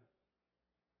to her,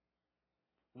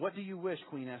 what do you wish,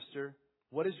 Queen Esther?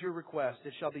 What is your request?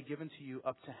 It shall be given to you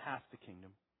up to half the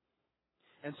kingdom.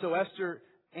 And so Esther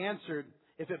answered,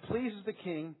 if it pleases the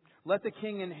king, let the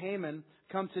king and Haman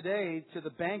come today to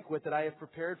the banquet that I have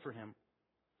prepared for him.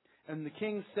 And the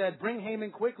king said, bring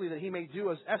Haman quickly that he may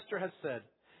do as Esther has said.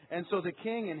 And so the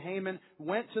king and Haman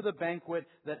went to the banquet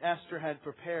that Esther had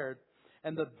prepared.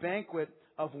 And the banquet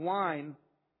of wine,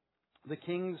 the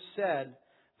king said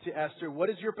to Esther, what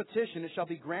is your petition? It shall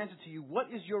be granted to you. What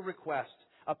is your request?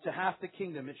 Up to half the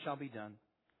kingdom it shall be done.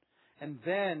 And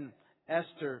then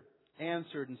Esther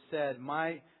answered and said,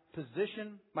 my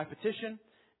petition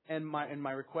and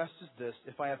my request is this: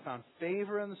 if I have found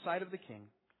favor in the sight of the king,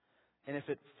 and if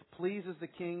it pleases the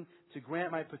king to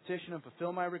grant my petition and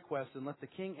fulfill my request, then let the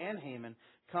king and Haman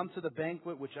come to the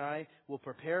banquet which I will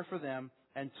prepare for them,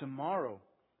 and tomorrow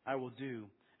I will do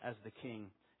as the king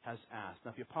has asked.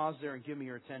 Now, if you pause there and give me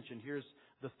your attention, here's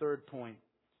the third point,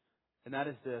 and that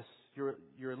is this: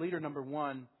 you're a leader, number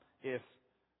one, if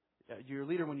you're a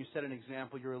leader when you set an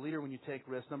example. You're a leader when you take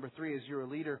risks. Number three is you're a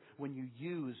leader when you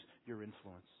use your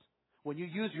influence. When you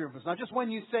use your influence. Not just when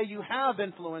you say you have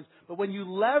influence, but when you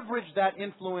leverage that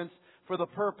influence for the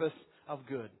purpose of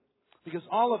good. Because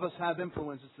all of us have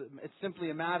influence. It's simply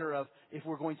a matter of if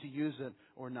we're going to use it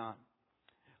or not.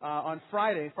 On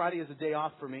Friday is a day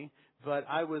off for me, but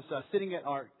I was sitting at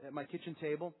my kitchen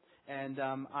table, and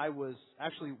I was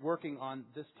actually working on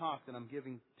this talk that I'm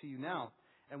giving to you now.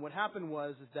 And what happened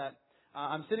is that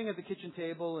I'm sitting at the kitchen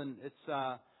table, and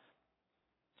it's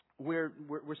we're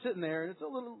sitting there, and it's a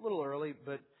little early,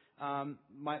 but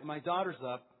my daughter's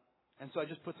up, and so I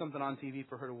just put something on TV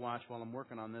for her to watch while I'm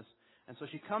working on this. And so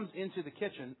she comes into the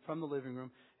kitchen from the living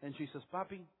room, and she says,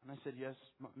 "Papi," and I said, "Yes,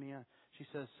 Mia." She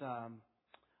says,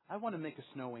 "I want to make a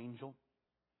snow angel."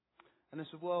 And I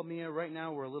said, "Well, Mia, right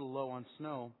now we're a little low on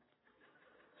snow,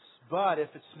 but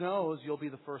if it snows, you'll be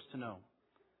the first to know."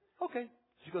 Okay.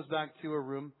 She goes back to her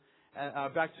room,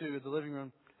 back to the living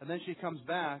room, and then she comes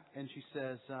back and she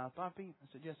says, "Papi?" I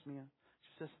said, "Yes, Mia."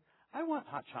 She says, "I want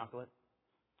hot chocolate."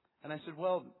 And I said,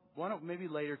 "Well, why don't maybe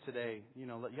later today? You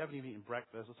haven't even eaten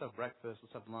breakfast. Let's have breakfast.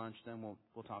 Let's have lunch. Then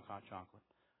we'll talk hot chocolate."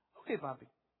 "Okay, Papi."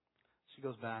 She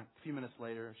goes back. A few minutes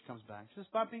later, she comes back. She says,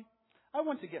 "Papi, I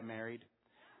want to get married."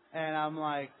 And I'm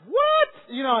like, "What?"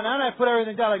 And then I put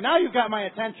everything down. Like, now you've got my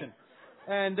attention.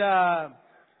 And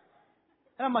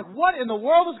I'm like, what in the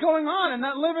world is going on in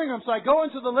that living room? So I go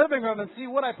into the living room and see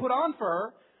what I put on for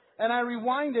her. And I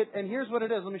rewind it, and here's what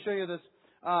it is. Let me show you this.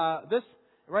 This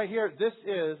right here, this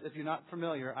is, if you're not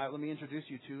familiar, let me introduce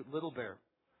you to Little Bear.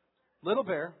 Little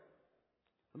Bear.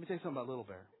 Let me tell you something about Little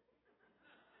Bear.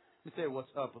 Let me tell you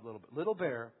what's up with Little Bear. Little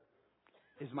Bear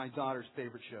is my daughter's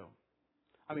favorite show.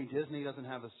 I mean, Disney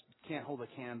can't hold a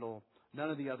candle. None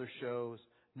of the other shows.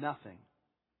 Nothing.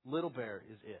 Little Bear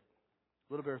is it.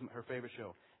 Little Bear is her favorite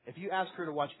show. If you ask her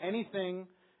to watch anything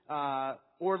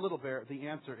or Little Bear, the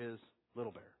answer is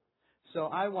Little Bear. So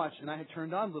I watched, and I had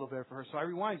turned on Little Bear for her, so I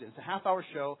rewinded it. It's a half-hour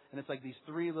show, and it's like these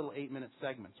 3 little 8-minute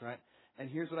segments, right? And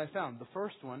here's what I found. The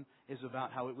first one is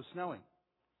about how it was snowing.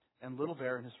 And Little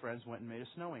Bear and his friends went and made a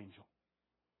snow angel.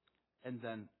 And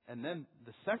then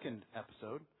the second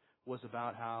episode was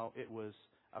about how it was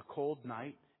a cold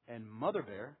night, and Mother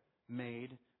Bear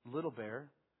made Little Bear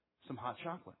some hot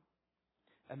chocolate.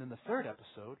 And then the third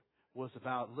episode was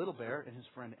about Little Bear and his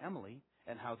friend Emily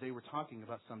and how they were talking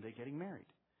about someday getting married.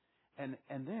 And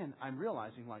then I'm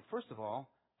realizing, like, first of all,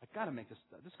 I got to make this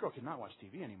girl cannot watch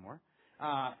TV anymore.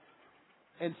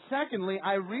 And secondly,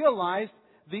 I realized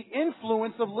the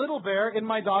influence of Little Bear in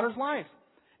my daughter's life.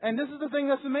 And this is the thing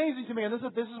that's amazing to me, and this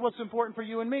is what's important for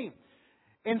you and me.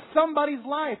 In somebody's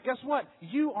life, guess what?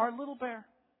 You are Little Bear.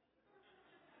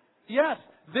 Yes,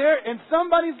 in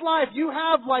somebody's life, you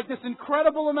have like this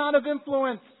incredible amount of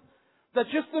influence that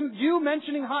just you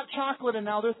mentioning hot chocolate and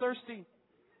now they're thirsty.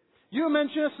 You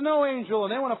mention a snow angel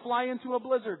and they want to fly into a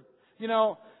blizzard.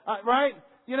 Right?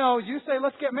 You say,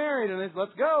 let's get married, and it's,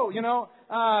 let's go.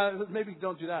 Maybe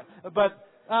don't do that.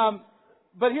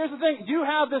 But here's the thing. You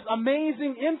have this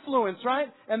amazing influence, right?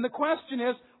 And the question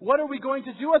is, what are we going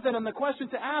to do with it? And the question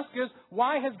to ask is,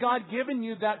 why has God given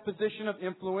you that position of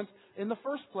influence in the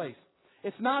first place?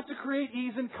 It's not to create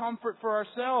ease and comfort for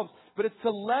ourselves, but it's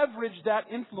to leverage that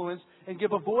influence and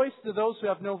give a voice to those who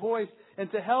have no voice,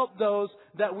 and to help those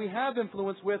that we have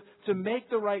influence with to make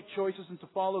the right choices and to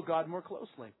follow God more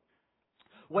closely.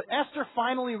 What Esther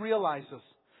finally realizes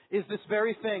is this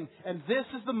very thing. And this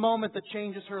is the moment that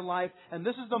changes her life. And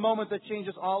this is the moment that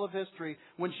changes all of history.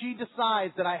 When she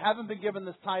decides that I haven't been given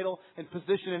this title and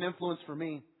position and influence for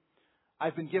me.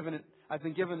 I've been given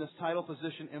this title,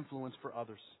 position, influence for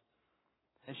others.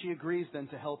 And she agrees then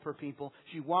to help her people.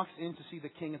 She walks in to see the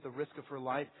king at the risk of her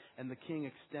life. And the king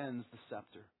extends the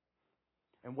scepter.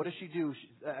 And what does she do?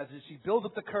 As she builds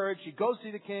up the courage, she goes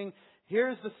to the king.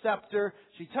 Here's the scepter.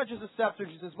 She touches the scepter.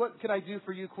 She says, what can I do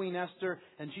for you, Queen Esther?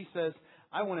 And she says,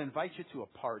 I want to invite you to a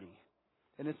party.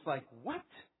 And it's like, what?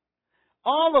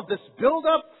 All of this build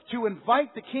up to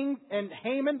invite the king and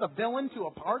Haman, the villain, to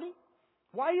a party?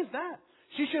 Why is that?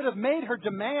 She should have made her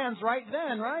demands right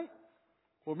then, right?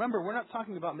 Well, remember, we're not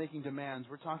talking about making demands.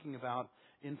 We're talking about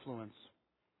influence.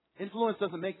 Influence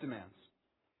doesn't make demands.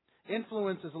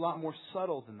 Influence is a lot more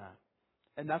subtle than that.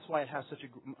 And that's why it has such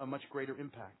a much greater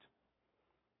impact.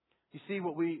 You see,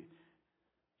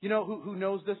 who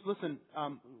knows this? Listen,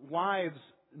 wives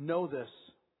know this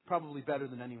probably better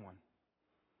than anyone.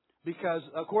 Because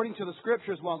according to the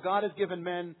Scriptures, while God has given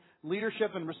men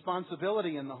leadership and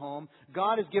responsibility in the home,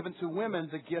 God has given to women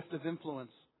the gift of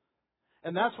influence.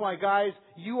 And that's why, guys,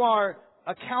 you are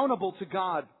accountable to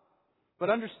God. But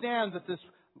understand that this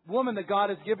woman that God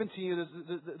has given to you,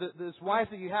 this wife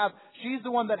that you have, she's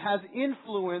the one that has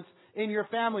influence in your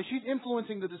family. She's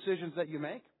influencing the decisions that you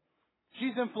make.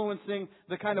 She's influencing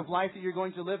the kind of life that you're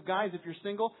going to live. Guys, if you're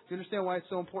single, do you understand why it's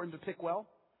so important to pick well?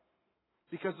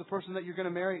 Because the person that you're going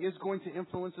to marry is going to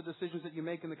influence the decisions that you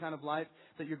make and the kind of life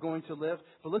that you're going to live.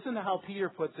 But listen to how Peter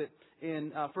puts it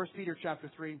in 1 Peter chapter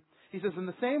 3. He says, in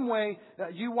the same way,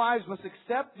 you wives must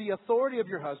accept the authority of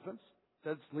your husbands.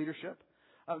 That's leadership.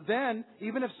 Then,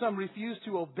 even if some refuse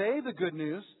to obey the good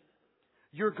news,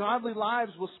 your godly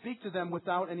lives will speak to them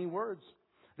without any words.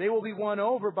 They will be won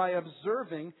over by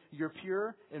observing your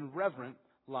pure and reverent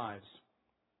lives.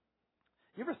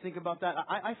 You ever think about that?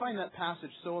 I find that passage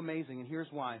so amazing, and here's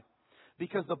why.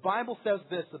 Because the Bible says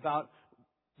this about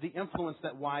the influence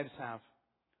that wives have.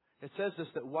 It says this,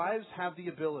 that wives have the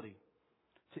ability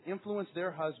to influence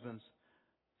their husbands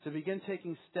to begin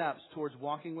taking steps towards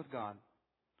walking with God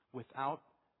without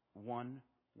one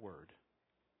word.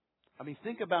 I mean,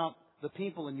 think about the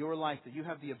people in your life that you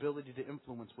have the ability to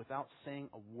influence without saying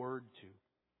a word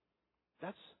to.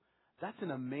 That's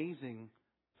an amazing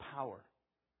power.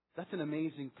 That's an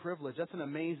amazing privilege. That's an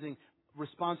amazing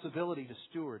responsibility to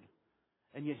steward.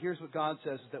 And yet here's what God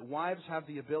says, is that wives have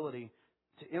the ability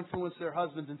to influence their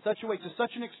husbands in such a way, to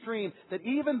such an extreme, that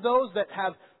even those that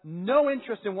have no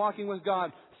interest in walking with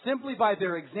God, simply by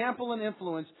their example and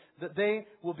influence, that they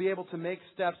will be able to make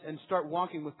steps and start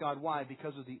walking with God. Why?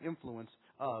 Because of the influence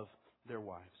of their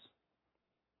wives.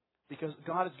 Because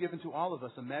God has given to all of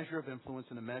us a measure of influence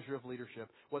and a measure of leadership.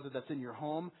 Whether that's in your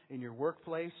home, in your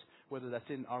workplace, whether that's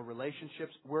in our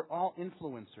relationships, we're all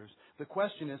influencers. The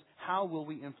question is, how will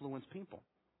we influence people?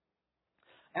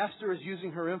 Esther is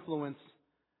using her influence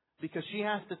because she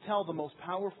has to tell the most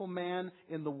powerful man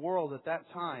in the world at that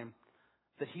time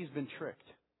that he's been tricked.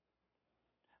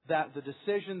 That the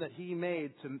decision that he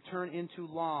made to turn into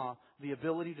law the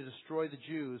ability to destroy the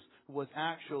Jews was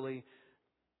actually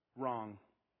wrong.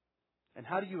 And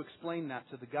how do you explain that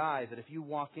to the guy that if you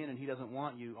walk in and he doesn't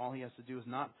want you, all he has to do is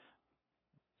not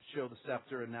show the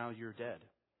scepter and now you're dead?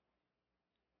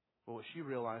 Well, what she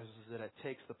realizes is that it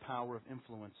takes the power of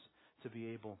influence to be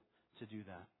able to do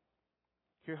that.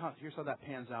 Here's how that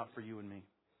pans out for you and me.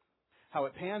 How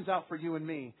it pans out for you and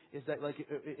me is that, like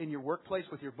in your workplace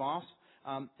with your boss,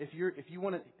 if you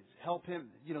want to help him,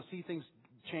 see things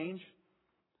change,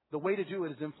 the way to do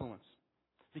it is influence.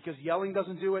 Because yelling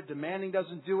doesn't do it, demanding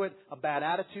doesn't do it, a bad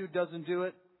attitude doesn't do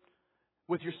it.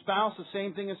 With your spouse, the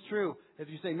same thing is true. If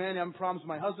you say, man, I'm having problems with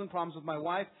my husband, problems with my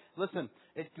wife, listen,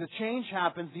 the change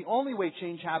happens, the only way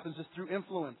change happens is through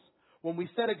influence. When we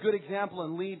set a good example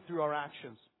and lead through our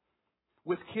actions.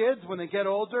 With kids, when they get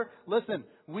older, listen,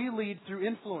 we lead through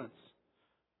influence.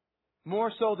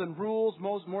 More so than rules,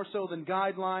 more so than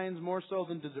guidelines, more so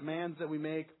than the demands that we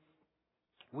make.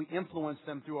 We influence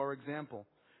them through our example,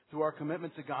 through our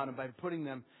commitment to God, and by putting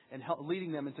them and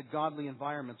leading them into godly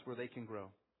environments where they can grow.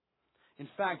 In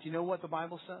fact, you know what the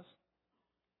Bible says?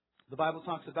 The Bible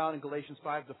talks about in Galatians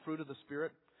 5 the fruit of the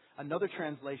Spirit. Another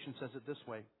translation says it this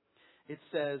way. It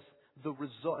says the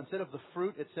result, instead of the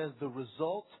fruit, it says the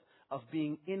result of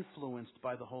being influenced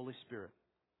by the Holy Spirit.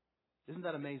 Isn't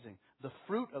that amazing? The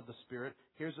fruit of the Spirit,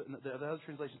 here's the other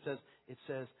translation says, it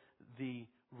says the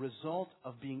result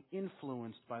of being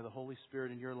influenced by the Holy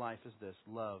Spirit in your life is this: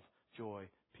 love, joy,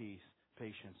 peace,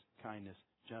 patience, kindness,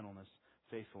 gentleness,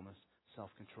 faithfulness,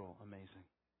 self-control. Amazing.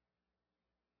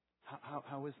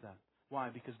 How is that? Why?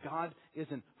 Because God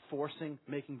isn't forcing,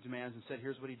 making demands. Instead,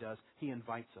 here's what He does. He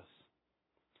invites us.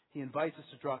 He invites us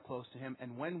to draw close to Him.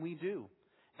 And when we do,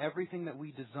 everything that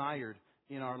we desired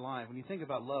in our life, when you think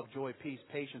about love, joy, peace,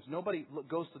 patience, nobody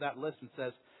goes to that list and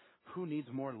says, who needs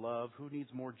more love? Who needs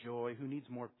more joy? Who needs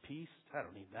more peace? I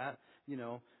don't need that.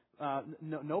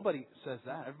 Nobody says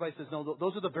that. Everybody says, no,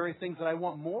 those are the very things that I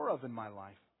want more of in my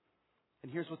life.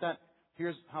 And here's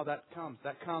how that comes.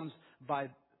 That comes by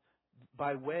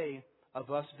way of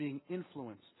us being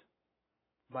influenced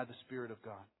by the Spirit of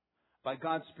God, by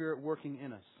God's Spirit working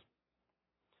in us.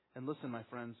 And listen, my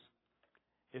friends,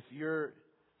 if you're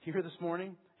here this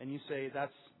morning and you say,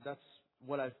 that's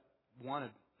what I've wanted,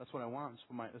 that's what I want,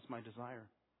 that's my desire.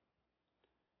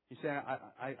 You say,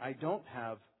 I don't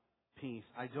have peace,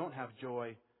 I don't have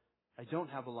joy, I don't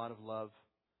have a lot of love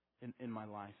in my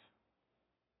life.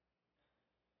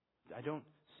 I don't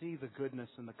see the goodness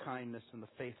and the kindness and the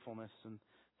faithfulness and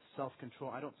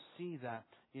self-control. I don't see that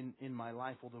in my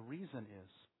life. Well, the reason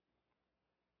is,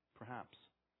 perhaps,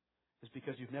 is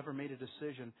because you've never made a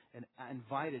decision and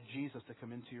invited Jesus to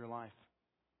come into your life.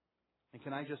 And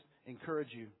can I just encourage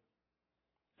you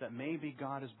that maybe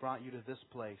God has brought you to this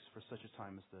place for such a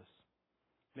time as this.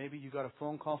 Maybe you got a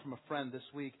phone call from a friend this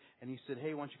week and he said,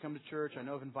 hey, why don't you come to church? I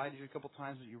know I've invited you a couple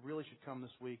times, but you really should come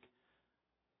this week.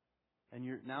 And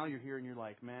now you're here and you're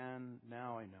like, man,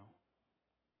 now I know.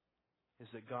 Is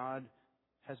that God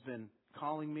has been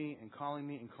calling me and calling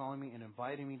me and calling me and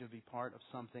inviting me to be part of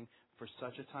something for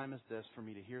such a time as this, for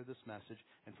me to hear this message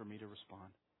and for me to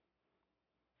respond.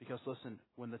 Because listen,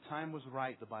 when the time was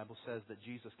right, the Bible says that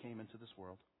Jesus came into this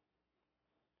world.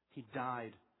 He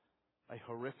died a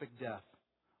horrific death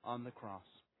on the cross.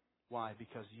 Why?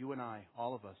 Because you and I,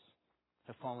 all of us,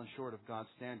 have fallen short of God's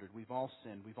standard. We've all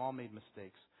sinned. We've all made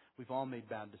mistakes. We've all made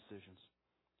bad decisions.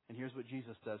 And here's what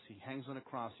Jesus does. He hangs on a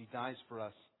cross. He dies for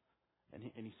us. And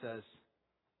he says,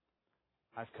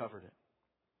 I've covered it.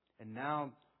 And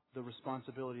now the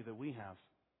responsibility that we have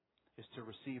is to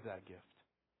receive that gift.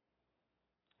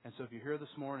 And so if you're here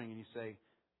this morning and you say,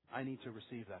 I need to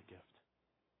receive that gift.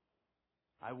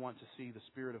 I want to see the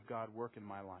Spirit of God work in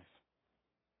my life.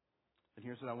 And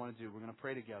here's what I want to do. We're going to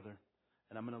pray together,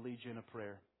 and I'm going to lead you in a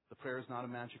prayer. The prayer is not a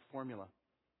magic formula.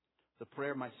 The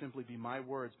prayer might simply be my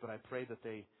words, but I pray that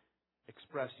they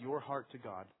express your heart to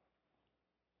God.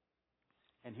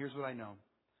 And here's what I know,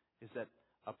 is that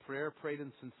a prayer prayed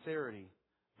in sincerity,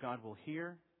 God will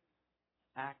hear,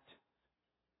 act,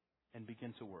 and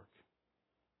begin to work.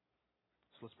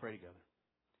 So let's pray together.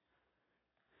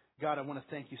 God, I want to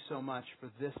thank you so much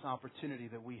for this opportunity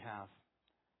that we have.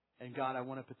 And God, I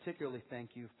want to particularly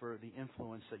thank you for the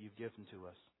influence that you've given to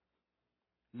us.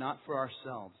 Not for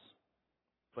ourselves,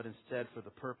 but instead for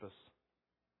the purpose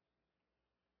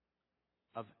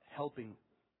of helping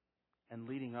and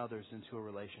leading others into a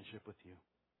relationship with you.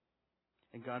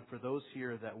 And God, for those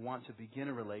here that want to begin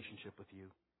a relationship with you,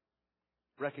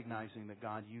 recognizing that,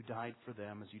 God, you died for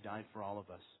them as you died for all of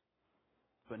us,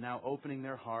 but now opening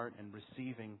their heart and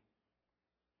receiving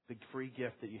the free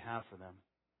gift that you have for them.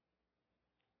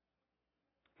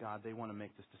 God, they want to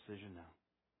make this decision now.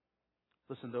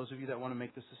 Listen, those of you that want to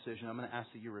make this decision, I'm going to ask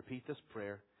that you repeat this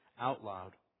prayer out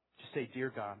loud Just say,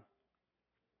 Dear God,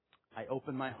 I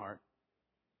open my heart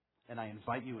and I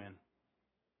invite you in.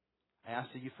 I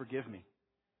ask that you forgive me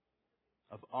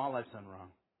of all I've done wrong.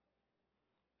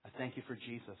 I thank you for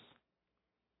Jesus,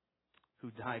 who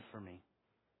died for me,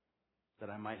 that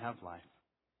I might have life.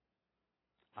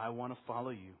 I want to follow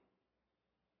you,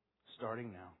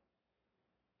 starting now.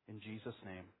 In Jesus'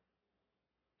 name,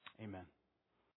 amen.